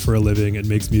music for a living and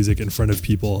makes music in front of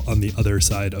people on the other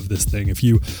side of this thing. If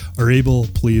you are able,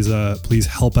 please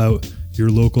help out your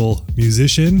local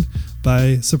musician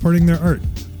by supporting their art.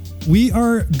 We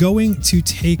are going to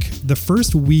take the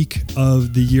first week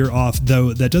of the year off,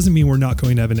 though that doesn't mean we're not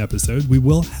going to have an episode. We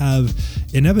will have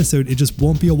an episode. It just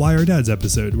won't be a Why Our Dads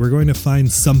episode. We're going to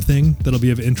find something that'll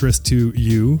be of interest to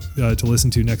you to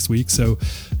listen to next week so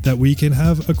that we can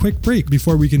have a quick break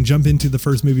before we can jump into the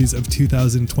first movies of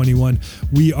 2021.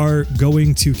 We are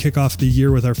going to kick off the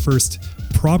year with our first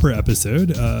proper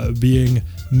episode, being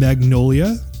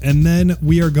Magnolia. And then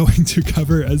we are going to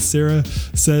cover, as Sarah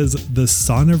says, the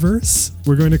Sawniverse.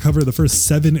 We're going to cover the first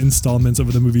 7 installments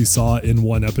of the movie Saw in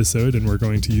one episode, and we're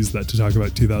going to use that to talk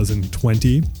about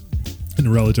 2020 in a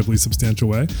relatively substantial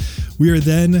way. We are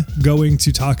then going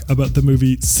to talk about the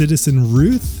movie Citizen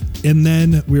Ruth, and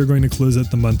then we are going to close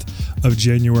out the month of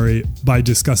January by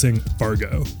discussing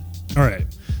Fargo. All right.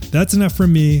 That's enough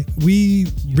from me. We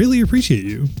really appreciate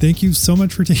you. Thank you so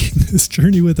much for taking this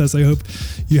journey with us. I hope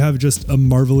you have just a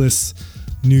marvelous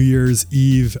New Year's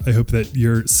Eve. I hope that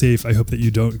you're safe. I hope that you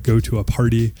don't go to a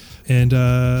party. And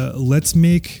let's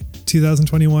make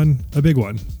 2021 a big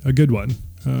one, a good one.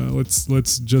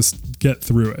 Let's just get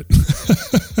through it.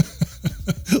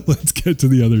 Let's get to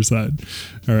the other side.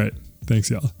 All right. Thanks,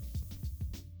 y'all.